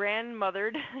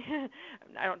grandmothered.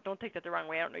 Don't take that the wrong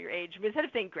way. I don't know your age. But instead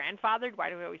of saying grandfathered, why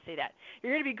do we always say that?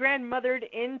 You're going to be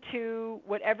grandmothered into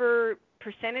whatever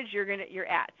percentage you're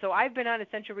at. So I've been on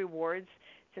Essential Rewards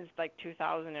since like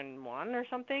 2001 or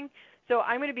something. So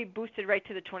I'm going to be boosted right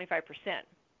to the 25%.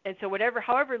 And so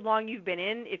however long you've been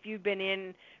in, if you've been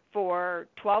in for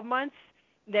 12 months,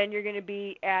 then you're going to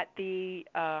be at the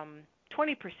 20%.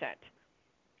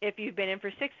 If you've been in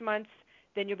for 6 months,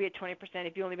 then you'll be at 20%.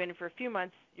 If you've only been in for a few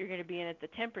months, you're going to be in at the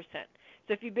 10%.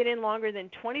 So if you've been in longer than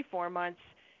 24 months,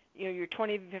 your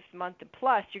 25th month and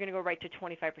plus, you're going to go right to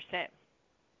 25%.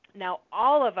 Now,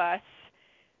 all of us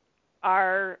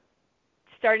are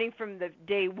starting from the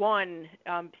day one,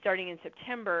 starting in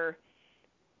September,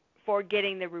 for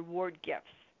getting the reward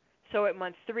gifts. So at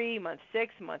month 3, month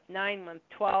 6, month 9, month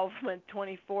 12, month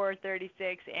 24,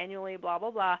 36, annually, blah,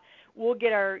 blah, blah, we'll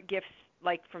get our gifts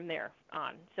like from there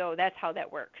on. So that's how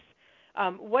that works.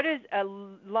 What is a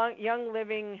Young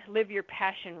Living Live Your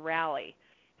Passion rally?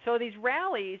 So these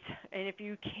rallies, and if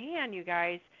you can, you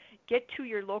guys, get to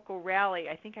your local rally.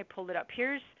 I think I pulled it up.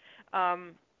 Here's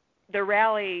the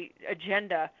rally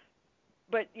agenda.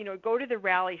 But, go to the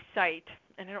rally site,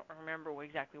 and I don't remember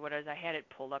exactly what it is. I had it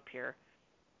pulled up here.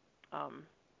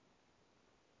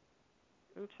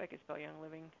 Oops, I can spell Young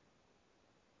Living.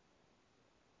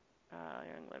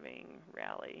 Young Living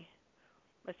Rally.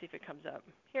 Let's see if it comes up.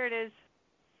 Here it is.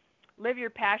 Live Your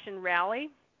Passion Rally.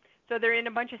 So they're in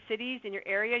a bunch of cities in your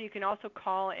area. You can also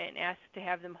call and ask to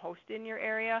have them host in your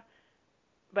area.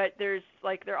 But they're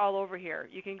all over here.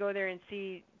 You can go there and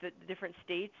see the different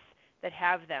states that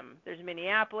have them. There's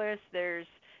Minneapolis, there's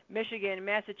Michigan,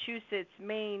 Massachusetts,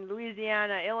 Maine,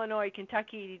 Louisiana, Illinois,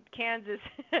 Kentucky, Kansas.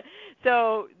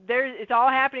 So it's all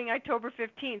happening October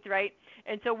 15th, right?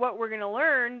 And so what we're going to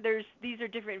learn, these are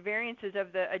different variances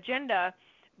of the agenda,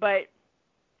 but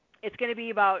it's going to be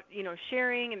about,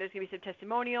 sharing, and there's going to be some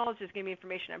testimonials. There's going to be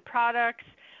information on products.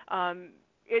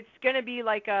 It's going to be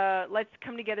like let's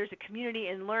come together as a community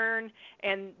and learn.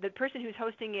 And the person who's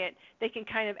hosting it, they can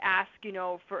kind of ask,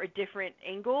 for a different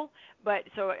angle. But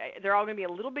so they're all going to be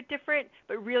a little bit different.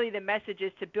 But really the message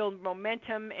is to build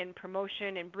momentum and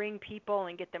promotion and bring people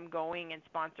and get them going and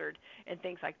sponsored and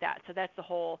things like that. So that's the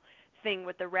whole thing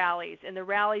with the rallies. And the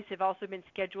rallies have also been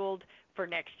scheduled for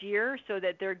next year so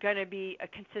that they're going to be a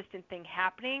consistent thing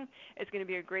happening. It's going to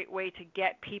be a great way to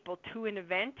get people to an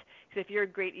event, because if you're a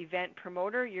great event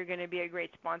promoter, you're going to be a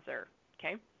great sponsor,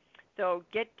 okay? So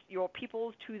get your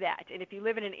people to that. And if you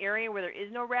live in an area where there is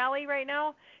no rally right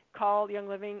now, call Young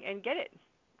Living and get it.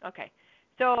 Okay.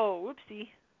 So, whoopsie,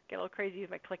 get a little crazy with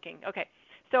my clicking. Okay.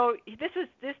 So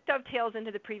this dovetails into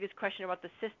the previous question about the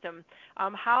system.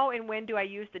 How and when do I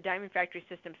use the Diamond Factory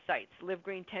system sites? Live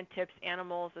Green, 10 Tips,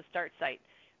 Animals, the Start site.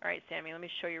 All right, Sammy, let me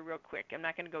show you real quick. I'm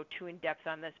not going to go too in depth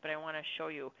on this, but I want to show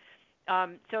you.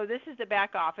 So this is the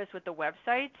back office with the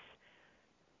websites.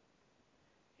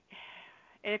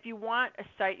 And if you want a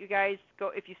site, you guys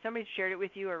go. If somebody shared it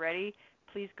with you already,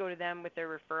 please go to them with their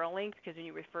referral link, because when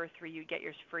you refer through, you get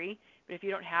yours free. But if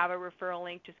you don't have a referral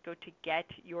link, just go to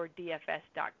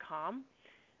getyourdfs.com.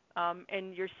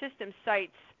 And your system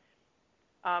sites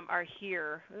are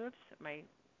here. Oops, my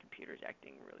computer's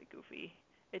acting really goofy.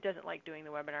 It doesn't like doing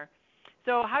the webinar.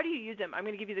 So how do you use them? I'm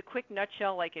going to give you the quick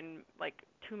nutshell, in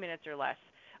 2 minutes or less.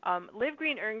 Live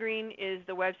Green, Earn Green is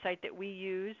the website that we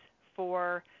use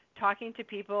for talking to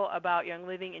people about Young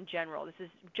Living in general. This is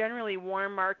generally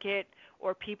warm market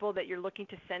or people that you're looking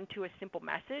to send to a simple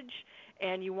message,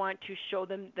 and you want to show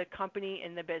them the company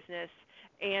and the business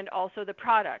and also the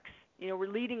products. We're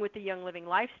leading with the Young Living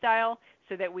lifestyle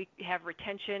so that we have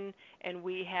retention, and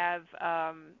we have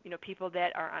people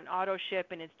that are on auto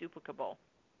ship, and it's duplicable.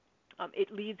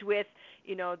 It leads with,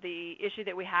 the issue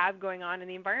that we have going on in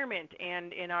the environment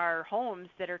and in our homes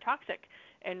that are toxic.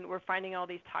 And we're finding all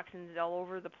these toxins all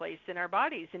over the place in our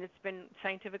bodies, and it's been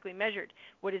scientifically measured.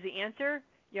 What is the answer?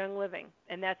 Young Living.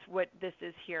 And that's what this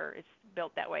is here. It's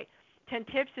built that way. 10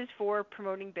 Tips is for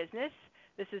promoting business.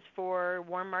 This is for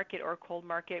warm market or cold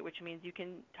market, which means you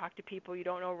can talk to people you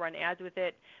don't know, run ads with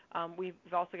it. We've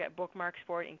also got bookmarks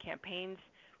for it in campaigns.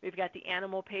 We've got the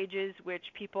animal pages, which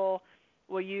people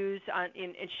will use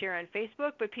and share on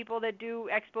Facebook, but people that do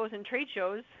expos and trade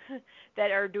shows that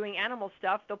are doing animal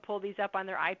stuff, they'll pull these up on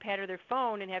their iPad or their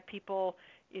phone and have people,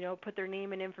 put their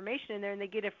name and information in there, and they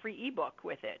get a free ebook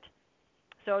with it.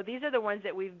 So these are the ones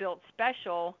that we've built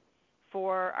special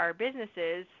for our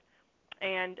businesses.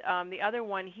 And the other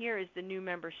one here is the new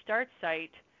member start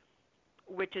site,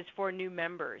 which is for new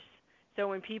members. So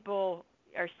when people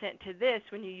are sent to this,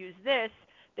 when you use this,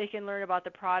 they can learn about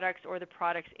the products or the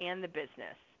products and the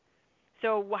business.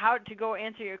 So how to go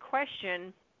answer your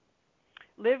question,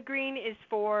 Live Green is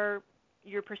for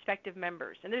your prospective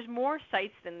members. And there's more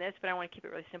sites than this, but I want to keep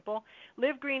it really simple.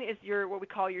 Live Green is what we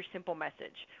call your simple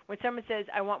message. When someone says,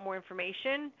 I want more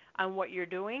information on what you're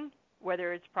doing,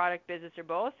 whether it's product, business, or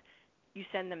both, you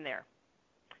send them there.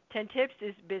 10 Tips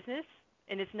is business,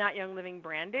 and it's not Young Living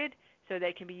branded, so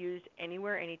they can be used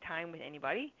anywhere, anytime with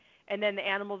anybody. And then the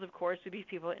animals, of course, would be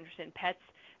people interested in pets.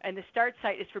 And the start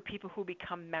site is for people who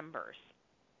become members.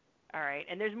 All right,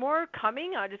 and there's more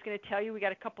coming. I'm just going to tell you, we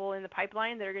got a couple in the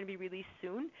pipeline that are going to be released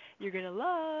soon. You're going to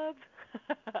love.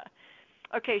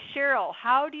 Okay, Cheryl,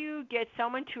 how do you get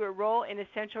someone to enroll in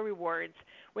Essential Rewards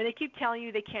when they keep telling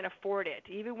you they can't afford it,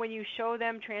 even when you show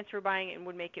them transfer buying and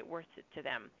would make it worth it to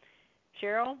them?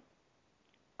 Cheryl,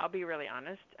 I'll be really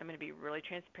honest. I'm going to be really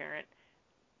transparent.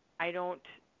 I don't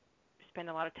spend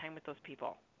a lot of time with those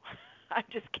people. I'm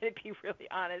just going to be really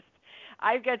honest.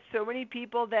 I've got so many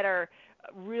people that are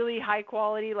really high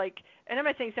quality, like, and I'm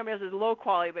not saying somebody else is low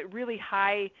quality, but really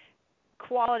high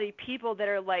quality people that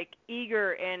are like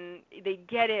eager and they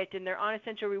get it and they're on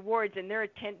Essential Rewards and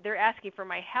they're asking for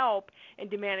my help and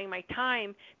demanding my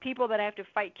time. People that I have to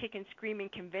fight, kick, and scream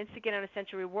and convince to get on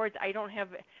Essential Rewards, I don't have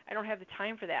the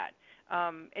time for that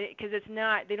because it's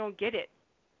not, they don't get it.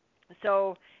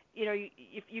 So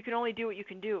if you can only do what you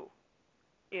can do.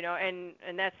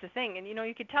 And that's the thing. And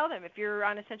you could tell them if you're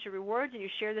on Essential Rewards and you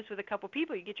share this with a couple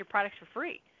people, you get your products for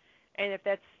free. And if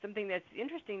that's something that's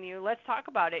interesting to you, let's talk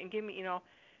about it and give me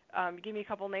a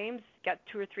couple names. Got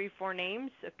 2 or 3, 4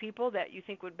 names of people that you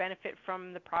think would benefit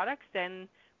from the products, then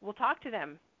we'll talk to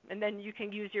them. And then you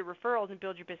can use your referrals and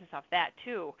build your business off that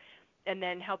too, and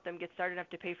then help them get started enough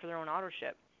to pay for their own auto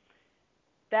ship.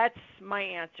 That's my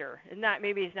answer.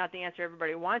 Maybe it's not the answer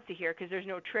everybody wants to hear because there's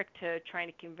no trick to trying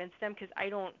to convince them because I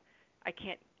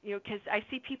can't, because I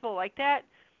see people like that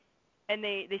and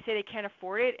they say they can't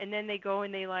afford it and then they go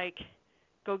and they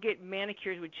go get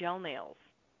manicures with gel nails,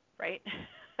 right?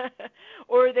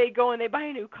 Or they go and they buy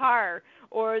a new car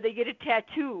or they get a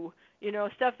tattoo,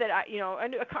 stuff that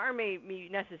a car may be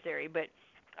necessary, but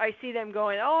I see them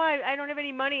going, I don't have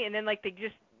any money, and then they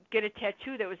just get a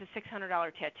tattoo that was a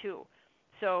 $600 tattoo.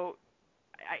 So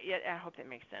I hope that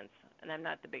makes sense, and I'm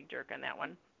not the big jerk on that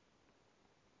one.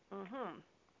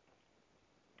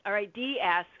 All right, Dee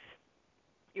asks,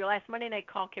 your last Monday night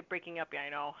call kept breaking up. Yeah, I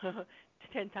know.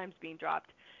 10 times being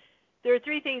dropped. There are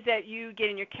 3 things that you get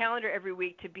in your calendar every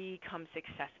week to become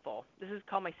successful. This is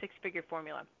called my 6-figure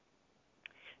formula.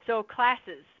 So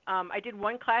classes. I did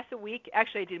 1 class a week.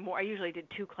 Actually, I did more. I usually did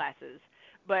 2 classes.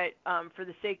 But for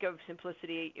the sake of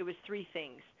simplicity, it was 3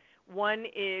 things. One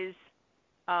is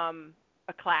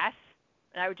a class,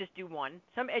 and I would just do 1.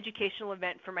 Some educational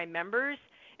event for my members,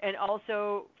 and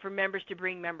also for members to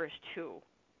bring members to.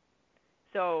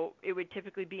 So it would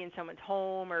typically be in someone's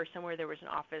home or somewhere there was an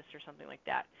office or something like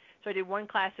that. So I did 1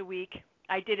 class a week.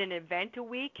 I did an event a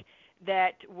week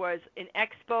that was an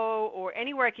expo or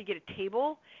anywhere I could get a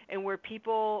table and where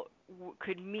people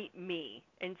could meet me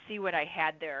and see what I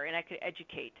had there and I could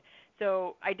educate.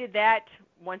 So I did that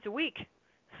once a week.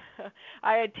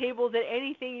 I had tables at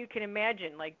anything you can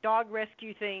imagine, like dog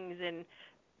rescue things and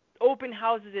open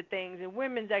houses at things and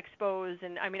women's expos,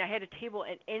 and I mean I had a table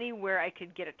at anywhere I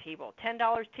could get a table.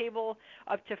 $10 table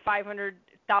up to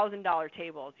 $500,000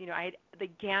 tables. I had the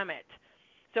gamut.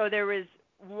 So there was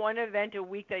 1 event a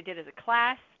week that I did as a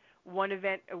class. 1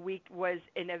 event a week was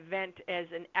an event as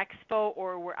an expo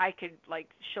or where I could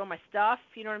show my stuff,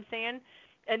 you know what I'm saying?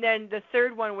 And then the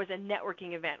 3rd one was a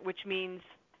networking event, which means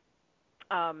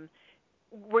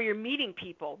where you're meeting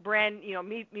people,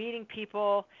 meeting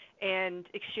people and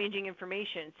exchanging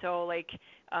information. So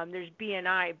there's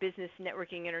BNI, Business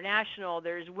Networking International.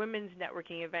 There's women's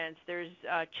networking events. There's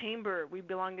Chamber. We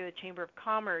belong to the Chamber of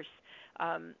Commerce.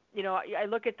 I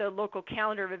look at the local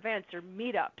calendar of events or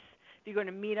meetups. If you go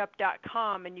to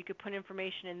meetup.com and you could put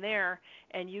information in there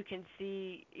and you can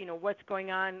see, what's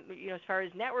going on, as far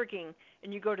as networking,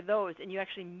 and you go to those and you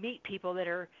actually meet people that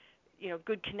are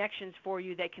good connections for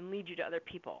you that can lead you to other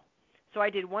people. So I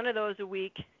did 1 of those a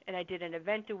week, and I did an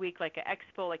event a week, like an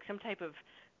expo, like some type of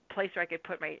place where I could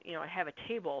put my, have a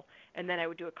table, and then I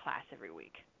would do a class every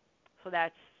week. So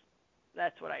that's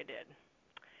what I did.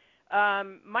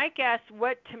 Mike asked,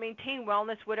 to maintain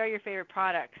wellness, what are your favorite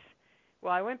products?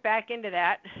 Well, I went back into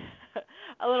that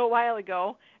a little while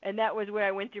ago, and that was where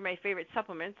I went through my favorite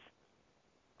supplements.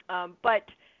 But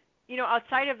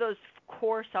outside of those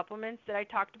core supplements that I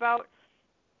talked about,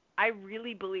 I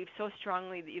really believe so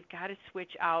strongly that you've got to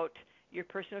switch out your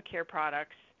personal care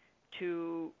products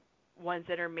to ones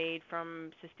that are made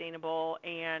from sustainable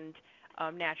and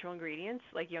natural ingredients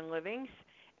like Young Living's.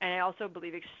 And I also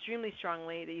believe extremely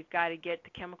strongly that you've got to get the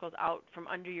chemicals out from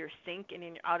under your sink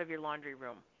and out of your laundry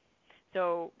room.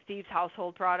 So Thieves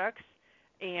Household Products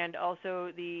and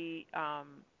also the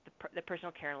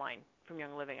personal care line from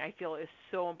Young Living, I feel is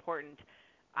so important.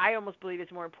 I almost believe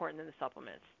it's more important than the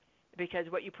supplements because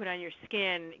what you put on your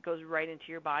skin goes right into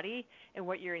your body, and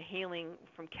what you're inhaling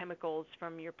from chemicals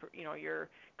from your your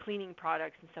cleaning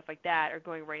products and stuff like that are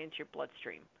going right into your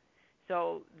bloodstream.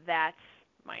 So that's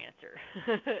my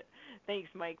answer. Thanks,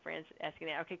 Mike, for asking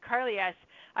that. Okay, Carly asks,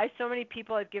 I have so many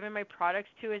people I've given my products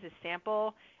to as a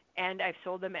sample, and I've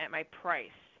sold them at my price.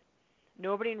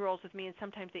 Nobody enrolls with me, and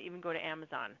sometimes they even go to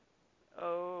Amazon.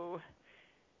 Oh,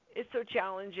 it's so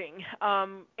challenging.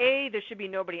 A, there should be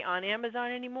nobody on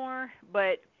Amazon anymore,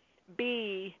 but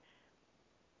B,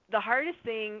 the hardest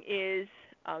thing is,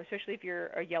 especially if you're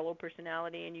a yellow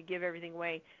personality and you give everything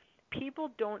away, people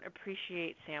don't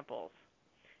appreciate samples.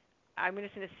 I'm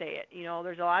just going to say it.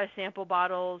 There's a lot of sample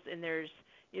bottles, and there's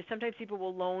sometimes people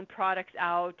will loan products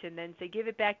out and then say, give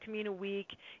it back to me in a week.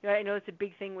 I know it's a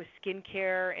big thing with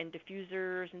skincare and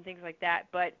diffusers and things like that,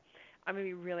 but I'm going to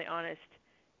be really honest.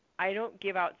 I don't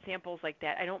give out samples like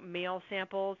that. I don't mail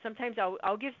samples. Sometimes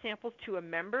I'll give samples to a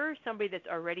member, somebody that's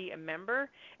already a member,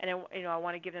 and I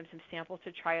want to give them some samples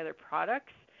to try other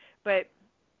products. But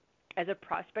as a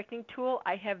prospecting tool,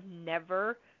 I have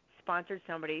never sponsored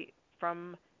somebody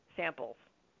from samples.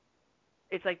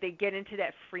 It's like they get into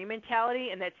that free mentality,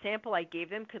 and that sample I gave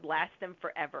them could last them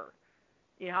forever.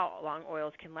 You know how long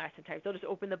oils can last sometimes. They'll just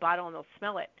open the bottle and they'll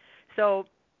smell it. So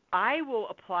I will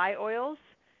apply oils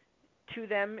to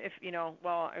them if,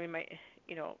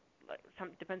 some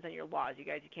depends on your laws, you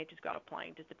guys. You can't just go out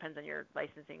applying. It just depends on your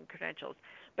licensing credentials.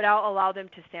 But I'll allow them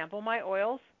to sample my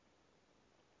oils,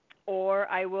 or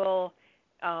I will,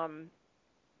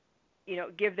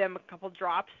 give them a couple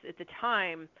drops at the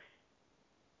time,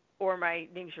 or my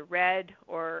names are red,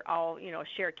 or I'll,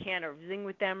 share a can of Zing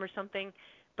with them or something.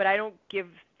 But I don't give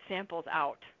samples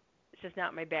out. It's just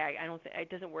not my bag. It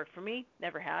doesn't work for me.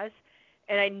 Never has.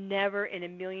 And I never in a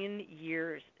million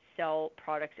years sell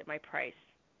products at my price.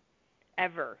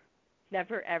 Ever.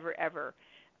 Never, ever, ever.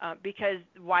 Because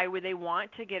why would they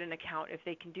want to get an account if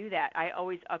they can do that? I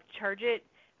always upcharge it.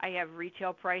 I have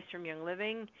retail price from Young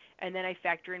Living, and then I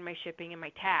factor in my shipping and my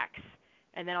tax.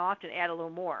 And then I'll often add a little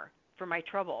more for my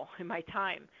trouble and my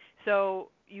time. So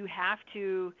you have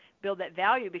to build that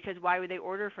value, because why would they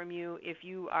order from you if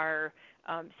you are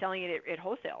selling it at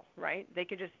wholesale, right? They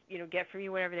could just, get from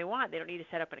you whatever they want. They don't need to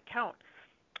set up an account.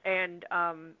 And,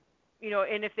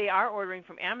 and if they are ordering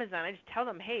from Amazon, I just tell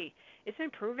them, hey, it's been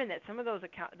proven that some of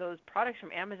those products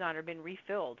from Amazon have been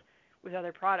refilled with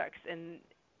other products and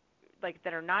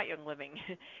that are not Young Living.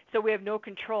 So we have no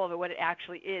control over what it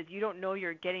actually is. You don't know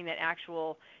you're getting that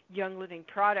actual Young Living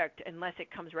product unless it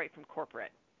comes right from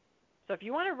corporate. So if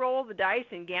you want to roll the dice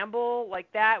and gamble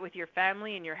like that with your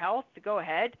family and your health, go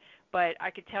ahead. But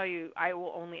I could tell you, I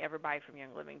will only ever buy from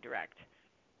Young Living direct.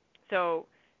 So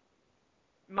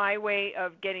my way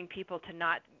of getting people to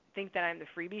not think that I'm the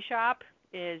freebie shop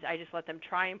is I just let them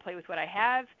try and play with what I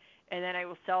have, and then I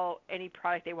will sell any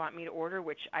product they want me to order,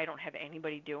 which I don't have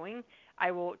anybody doing.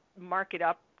 I will mark it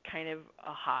up kind of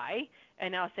a high,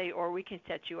 and I'll say, or we can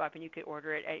set you up and you can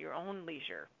order it at your own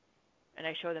leisure. And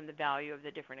I show them the value of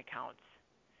the different accounts.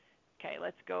 Okay,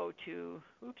 let's go to,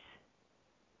 oops.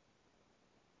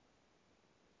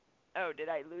 Oh, did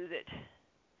I lose it?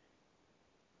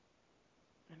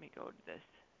 Let me go to this.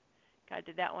 God,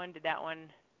 did that one?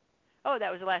 Oh,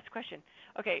 that was the last question.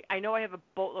 Okay, I know I have a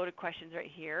boatload of questions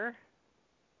right here.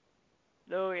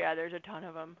 Oh, yeah, there's a ton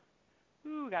of them.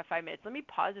 Ooh, got 5 minutes. Let me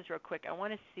pause this real quick. I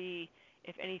want to see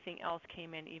if anything else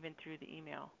came in even through the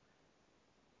email.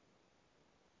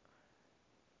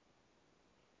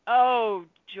 Oh,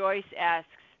 Joyce asks,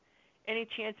 any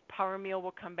chance Power Meal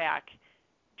will come back?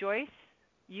 Joyce,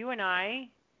 you and I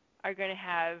are going to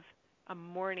have a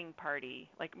morning party,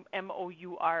 like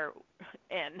MOURNING.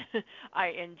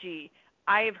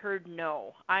 I have heard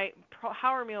no.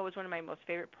 Power Meal was one of my most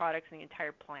favorite products on the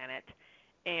entire planet,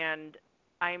 and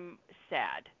I'm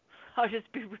sad. I'll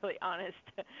just be really honest.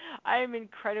 I am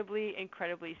incredibly,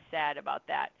 incredibly sad about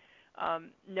that.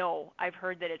 No, I've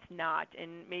heard that it's not,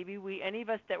 and maybe any of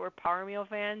us that were Power Meal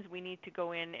fans, we need to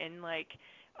go in and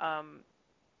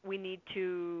we need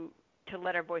to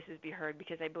let our voices be heard,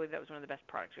 because I believe that was one of the best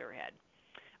products we ever had.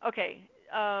 Okay,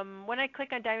 when I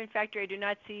click on Diamond Factory, I do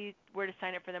not see where to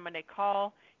sign up for the Monday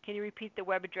call. Can you repeat the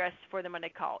web address for the Monday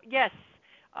call? Yes,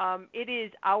 it is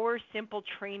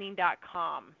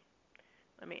OurSimpleTraining.com.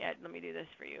 Let me do this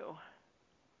for you.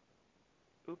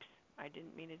 Oops, I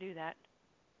didn't mean to do that.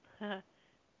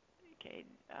 Okay,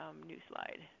 new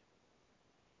slide.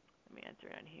 Let me answer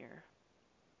it on here.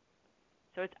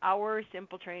 So it's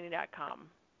OurSimpleTraining.com.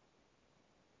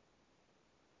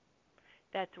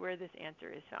 That's where this answer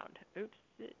is found. Oops,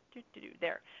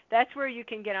 there. That's where you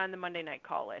can get on the Monday night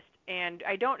call list. and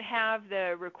I don't have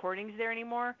the recordings there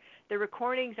anymore. The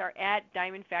recordings are at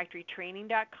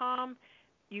diamondfactorytraining.com.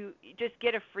 You just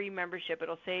get a free membership.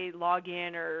 It'll say log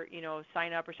in or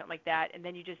sign up or something like that, and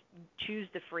then you just choose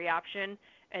the free option,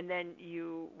 and then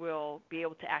you will be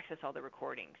able to access all the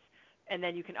recordings. And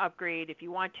then you can upgrade if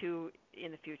you want to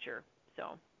in the future.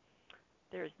 So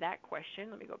there's that question.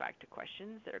 Let me go back to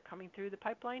questions that are coming through the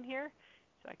pipeline here,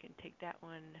 so I can take that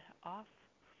one off.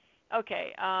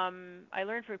 Okay, I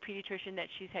learned from a pediatrician that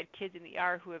she's had kids in the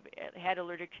ER who have had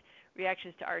allergic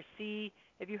reactions to RC.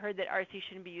 Have you heard that RC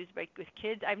shouldn't be used with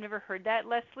kids? I've never heard that,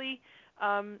 Leslie.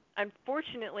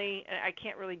 Unfortunately, I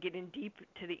can't really get in deep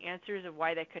to the answers of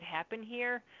why that could happen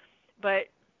here, but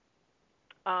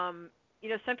some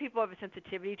people have a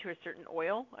sensitivity to a certain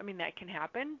oil. I mean, that can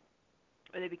happen,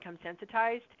 or they become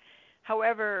sensitized.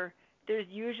 However, there's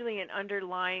usually an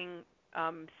underlying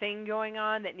thing going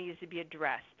on that needs to be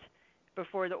addressed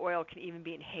before the oil can even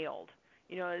be inhaled.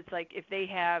 It's like if they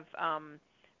have,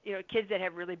 kids that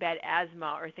have really bad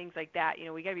asthma or things like that,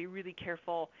 we got to be really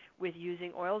careful with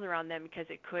using oils around them because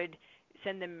it could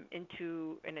send them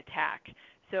into an attack.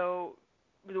 So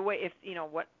the way,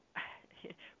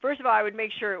 first of all, I would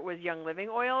make sure it was Young Living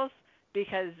oils,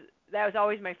 because that was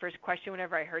always my first question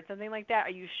whenever I heard something like that.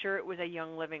 Are you sure it was a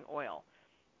Young Living oil?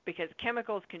 Because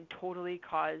chemicals can totally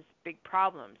cause big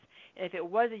problems. And if it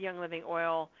was a Young Living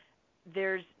oil,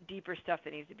 there's deeper stuff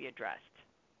that needs to be addressed.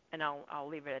 And I'll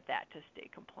leave it at that to stay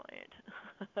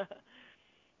compliant.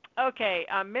 Okay,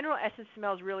 mineral essence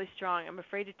smells really strong. I'm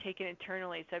afraid to take it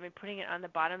internally, so I've been putting it on the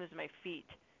bottoms of my feet.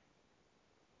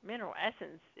 Mineral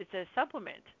essence, it's a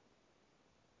supplement.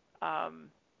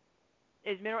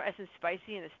 Is mineral essence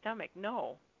spicy in the stomach?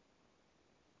 No.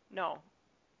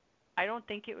 I don't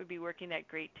think it would be working that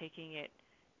great taking it.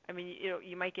 I mean,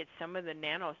 you might get some of the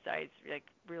nano size, like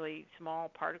really small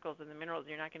particles in the minerals.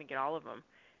 You're not going to get all of them.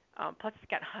 Plus, it's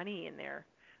got honey in there.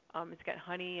 It's got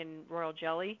honey and royal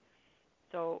jelly.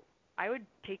 So I would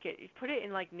take it. Put it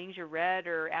in like Ningxia Red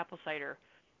or apple cider.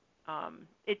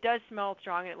 It does smell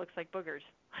strong and it looks like boogers.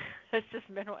 It's just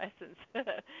mineral essence.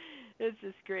 It's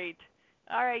just great.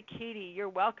 All right, Katie, you're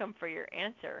welcome for your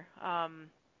answer.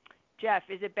 Jeff,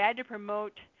 is it bad to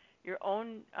promote your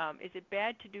own? Is it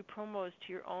bad to do promos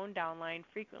to your own downline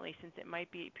frequently, since it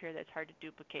might be a peer that's hard to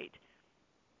duplicate?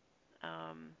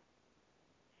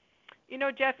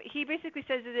 Jeff, he basically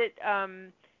says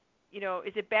that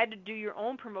is it bad to do your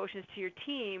own promotions to your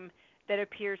team that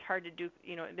appears hard to do?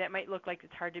 That might look like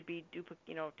it's hard to be to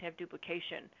have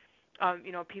duplication.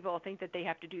 People think that they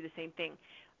have to do the same thing.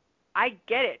 I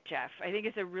get it, Jeff. I think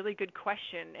it's a really good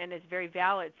question, and it's very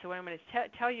valid. So what I'm going to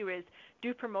tell you is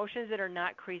do promotions that are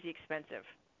not crazy expensive.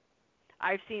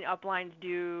 I've seen uplines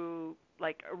do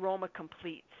like aroma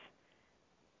completes.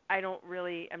 I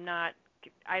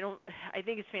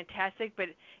think it's fantastic, but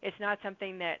it's not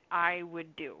something that I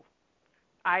would do.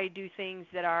 I do things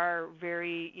that are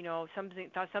very, some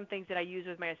things that I use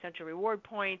with my essential reward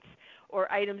points, or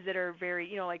items that are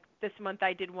very, like this month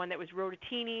I did one that was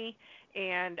rototini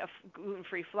and a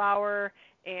gluten-free flour,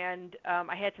 and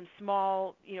I had some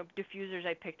small, diffusers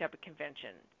I picked up at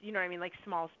convention. You know what I mean, like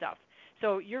small stuff.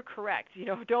 So you're correct.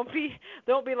 Don't be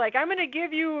like, I'm going to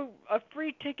give you a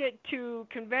free ticket to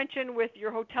convention with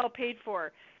your hotel paid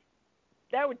for.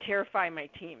 That would terrify my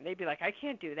team. They'd be like, I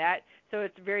can't do that. So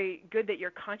it's very good that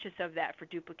you're conscious of that for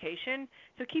duplication.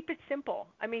 So keep it simple.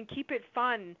 I mean, keep it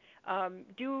fun.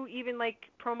 Do even like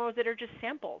promos that are just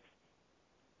samples.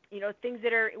 Things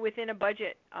that are within a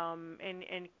budget,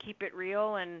 and keep it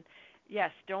real. And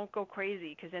yes, don't go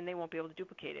crazy, because then they won't be able to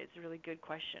duplicate it. It's a really good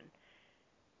question.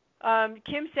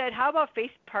 Kim said, how about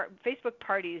Facebook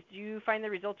parties? Do you find the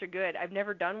results are good? I've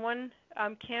never done one,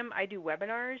 Kim. I do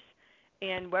webinars.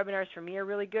 And webinars for me are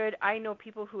really good. I know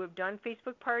people who have done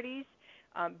Facebook parties.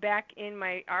 Back in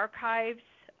my archives,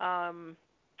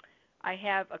 I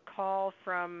have a call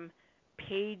from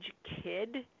Paige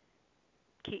Kidd,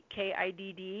 Kidd,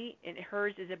 and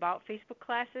hers is about Facebook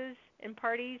classes and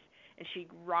parties, and she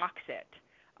rocks it.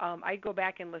 I go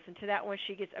back and listen to that one.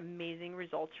 She gets amazing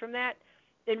results from that.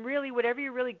 And really, whatever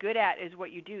you're really good at is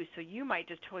what you do. So you might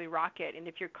just totally rock it. And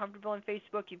if you're comfortable on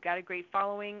Facebook, you've got a great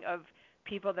following of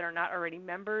people that are not already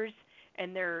members,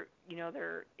 and they're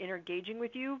engaging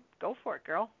with you, go for it,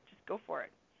 girl. Just go for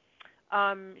it.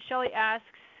 Shelley asks,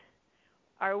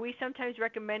 are we sometimes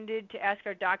recommended to ask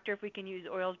our doctor if we can use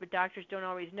oils, but doctors don't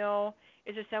always know?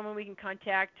 Is there someone we can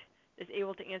contact that's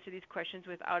able to answer these questions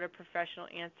without a professional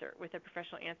answer?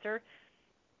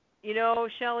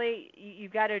 Shelley,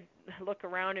 you've got to look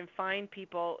around and find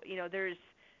people. There's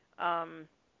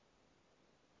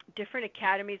different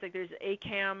academies, like there's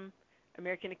ACAM,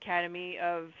 American Academy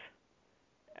of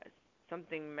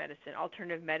something medicine,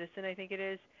 alternative medicine, I think it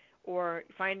is, or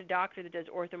find a doctor that does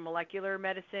orthomolecular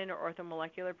medicine or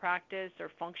orthomolecular practice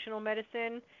or functional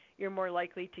medicine. You're more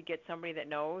likely to get somebody that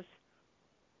knows.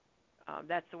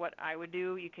 That's what I would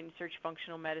do. You can search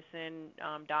functional medicine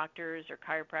doctors or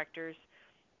chiropractors.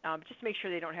 Just make sure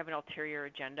they don't have an ulterior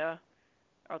agenda,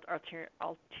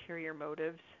 ulterior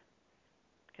motives,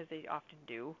 because they often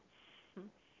do.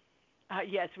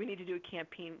 Yes, we need to do a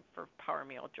campaign for Power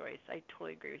Meal, Joyce. I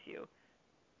totally agree with you.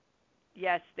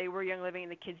 Yes, they were Young Living,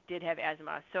 and the kids did have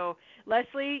asthma. So,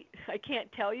 Leslie, I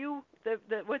can't tell you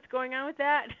what's going on with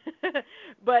that,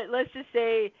 but let's just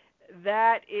say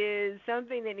that is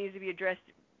something that needs to be addressed.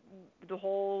 The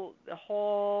whole,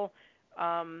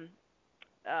 how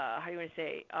do you want to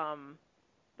say,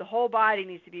 the whole body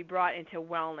needs to be brought into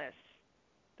wellness.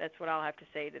 That's what I'll have to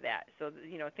say to that. So,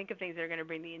 think of things that are going to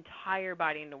bring the entire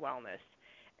body into wellness.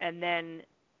 And then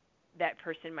that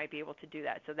person might be able to do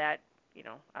that. So that, I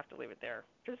have to leave it there.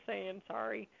 Just saying,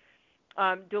 sorry.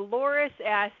 Dolores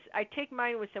asks, I take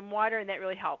mine with some water, and that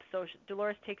really helps. So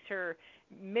Dolores takes her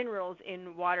minerals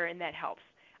in water, and that helps.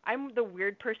 I'm the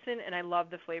weird person, and I love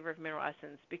the flavor of Mineral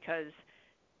Essence because,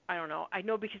 I don't know. I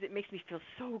know because it makes me feel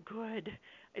so good.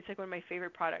 It's like one of my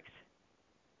favorite products.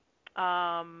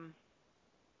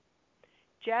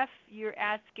 Jeff, you're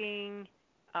asking,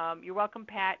 you're welcome,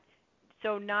 Pat.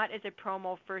 So not as a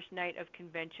promo first night of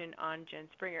convention on Jen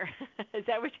Springer. Is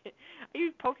that what are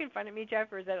you poking fun at me,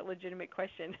 Jeff, or is that a legitimate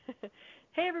question?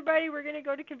 Hey, everybody, we're going to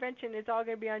go to convention. It's all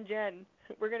going to be on Jen.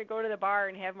 We're going to go to the bar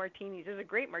and have martinis. There's a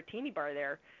great martini bar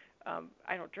there.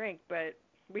 I don't drink, but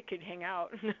we could hang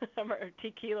out. Or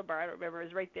tequila bar, I don't remember. It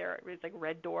was right there. It was like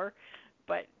Red Door.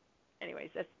 But anyways,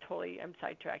 that's totally, I'm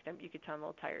sidetracked. You could tell I'm a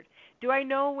little tired. Do I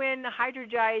know when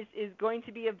Hydrogize is going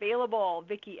to be available?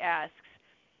 Vicky asks.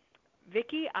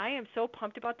 Vicky, I am so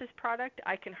pumped about this product,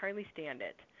 I can hardly stand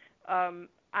it.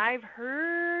 I've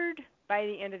heard by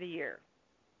the end of the year.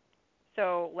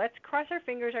 So let's cross our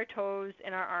fingers, our toes,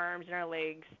 and our arms, and our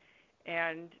legs,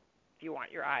 and if you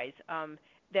want, your eyes,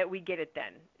 that we get it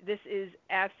then. This is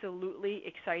absolutely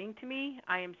exciting to me.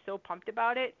 I am so pumped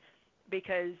about it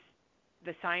because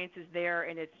the science is there,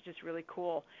 and it's just really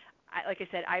cool. Like I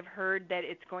said, I've heard that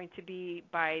it's going to be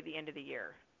by the end of the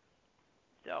year.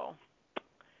 So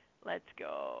let's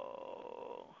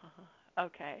go.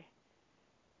 Okay.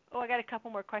 Oh, I got a couple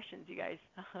more questions, you guys.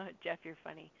 Jeff, you're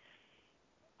funny.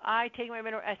 I take my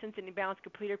Mineral Essence and Balance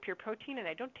Completer Pure Protein, and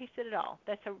I don't taste it at all.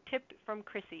 That's a tip from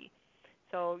Chrissy.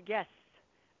 So, yes,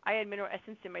 I add Mineral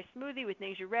Essence in my smoothie with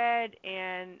Nasia Red,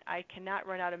 and I cannot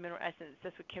run out of Mineral Essence.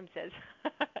 That's what Kim says.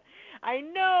 I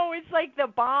know. It's like the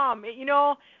bomb.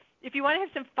 If you want to have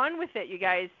some fun with it, you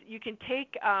guys, you can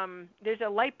take, there's a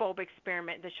light bulb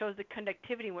experiment that shows the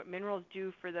conductivity and what minerals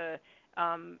do for the,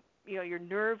 your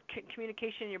nerve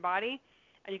communication in your body.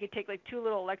 And you can take like 2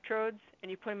 little electrodes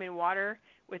and you put them in water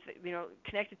with,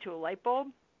 connected to a light bulb.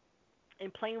 In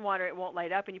plain water, it won't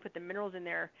light up, and you put the minerals in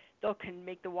there, they'll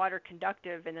make the water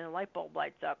conductive, and then the light bulb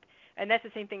lights up. And that's the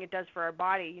same thing it does for our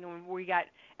body. When we got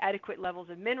adequate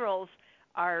levels of minerals,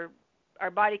 our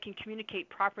body can communicate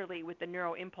properly with the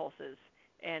neural impulses,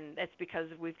 and that's because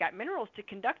we've got minerals to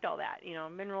conduct all that.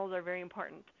 Minerals are very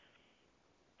important.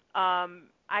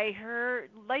 I heard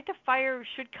Light the Fire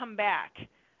should come back.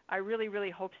 I really, really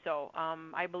hope so.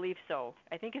 I believe so.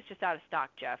 I think it's just out of stock,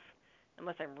 Jeff,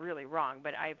 unless I'm really wrong,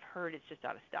 but I've heard it's just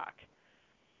out of stock.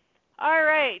 All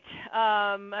right.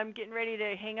 I'm getting ready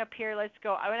to hang up here. Let's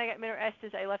go. When I got Mineral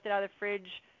Essence, I left it out of the fridge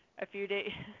a few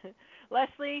days.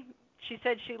 Leslie, she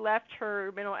said she left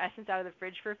her Mineral Essence out of the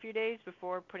fridge for a few days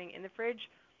before putting it in the fridge.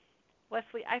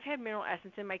 Leslie, I've had Mineral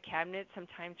Essence in my cabinet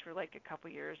sometimes for like a couple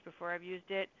years before I've used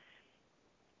it.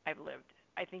 I've lived.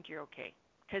 I think you're okay.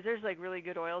 Because there's like really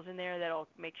good oils in there that'll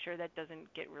make sure that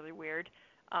doesn't get really weird.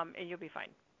 And you'll be fine.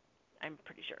 I'm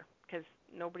pretty sure. Because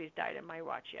nobody's died on my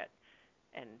watch yet.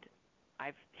 And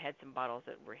I've had some bottles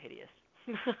that were hideous.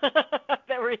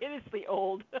 That were hideously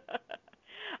old.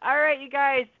 All right, you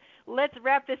guys. Let's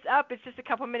wrap this up. It's just a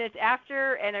couple minutes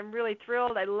after, and I'm really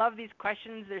thrilled. I love these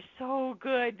questions. They're so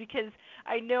good because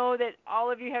I know that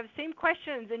all of you have the same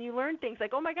questions, and you learn things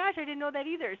like, oh, my gosh, I didn't know that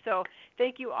either. So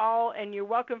thank you all, and you're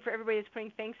welcome for everybody that's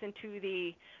putting thanks into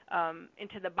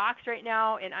the box right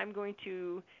now, and I'm going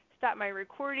to stop my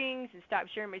recordings and stop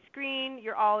sharing my screen.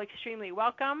 You're all extremely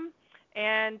welcome,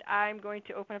 and I'm going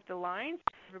to open up the lines.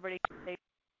 Everybody can say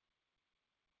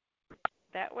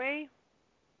that way.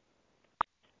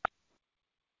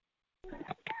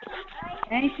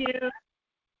 Thank you.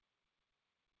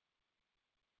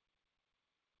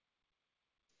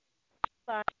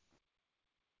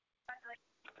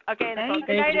 Okay, Nicole. Thank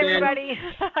Good night, you, Jen. everybody.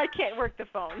 I can't work the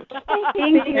phone.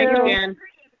 Thank you. Thanks, Jen.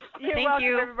 You're Thank welcome,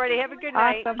 you. everybody. Have a good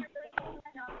night. Awesome.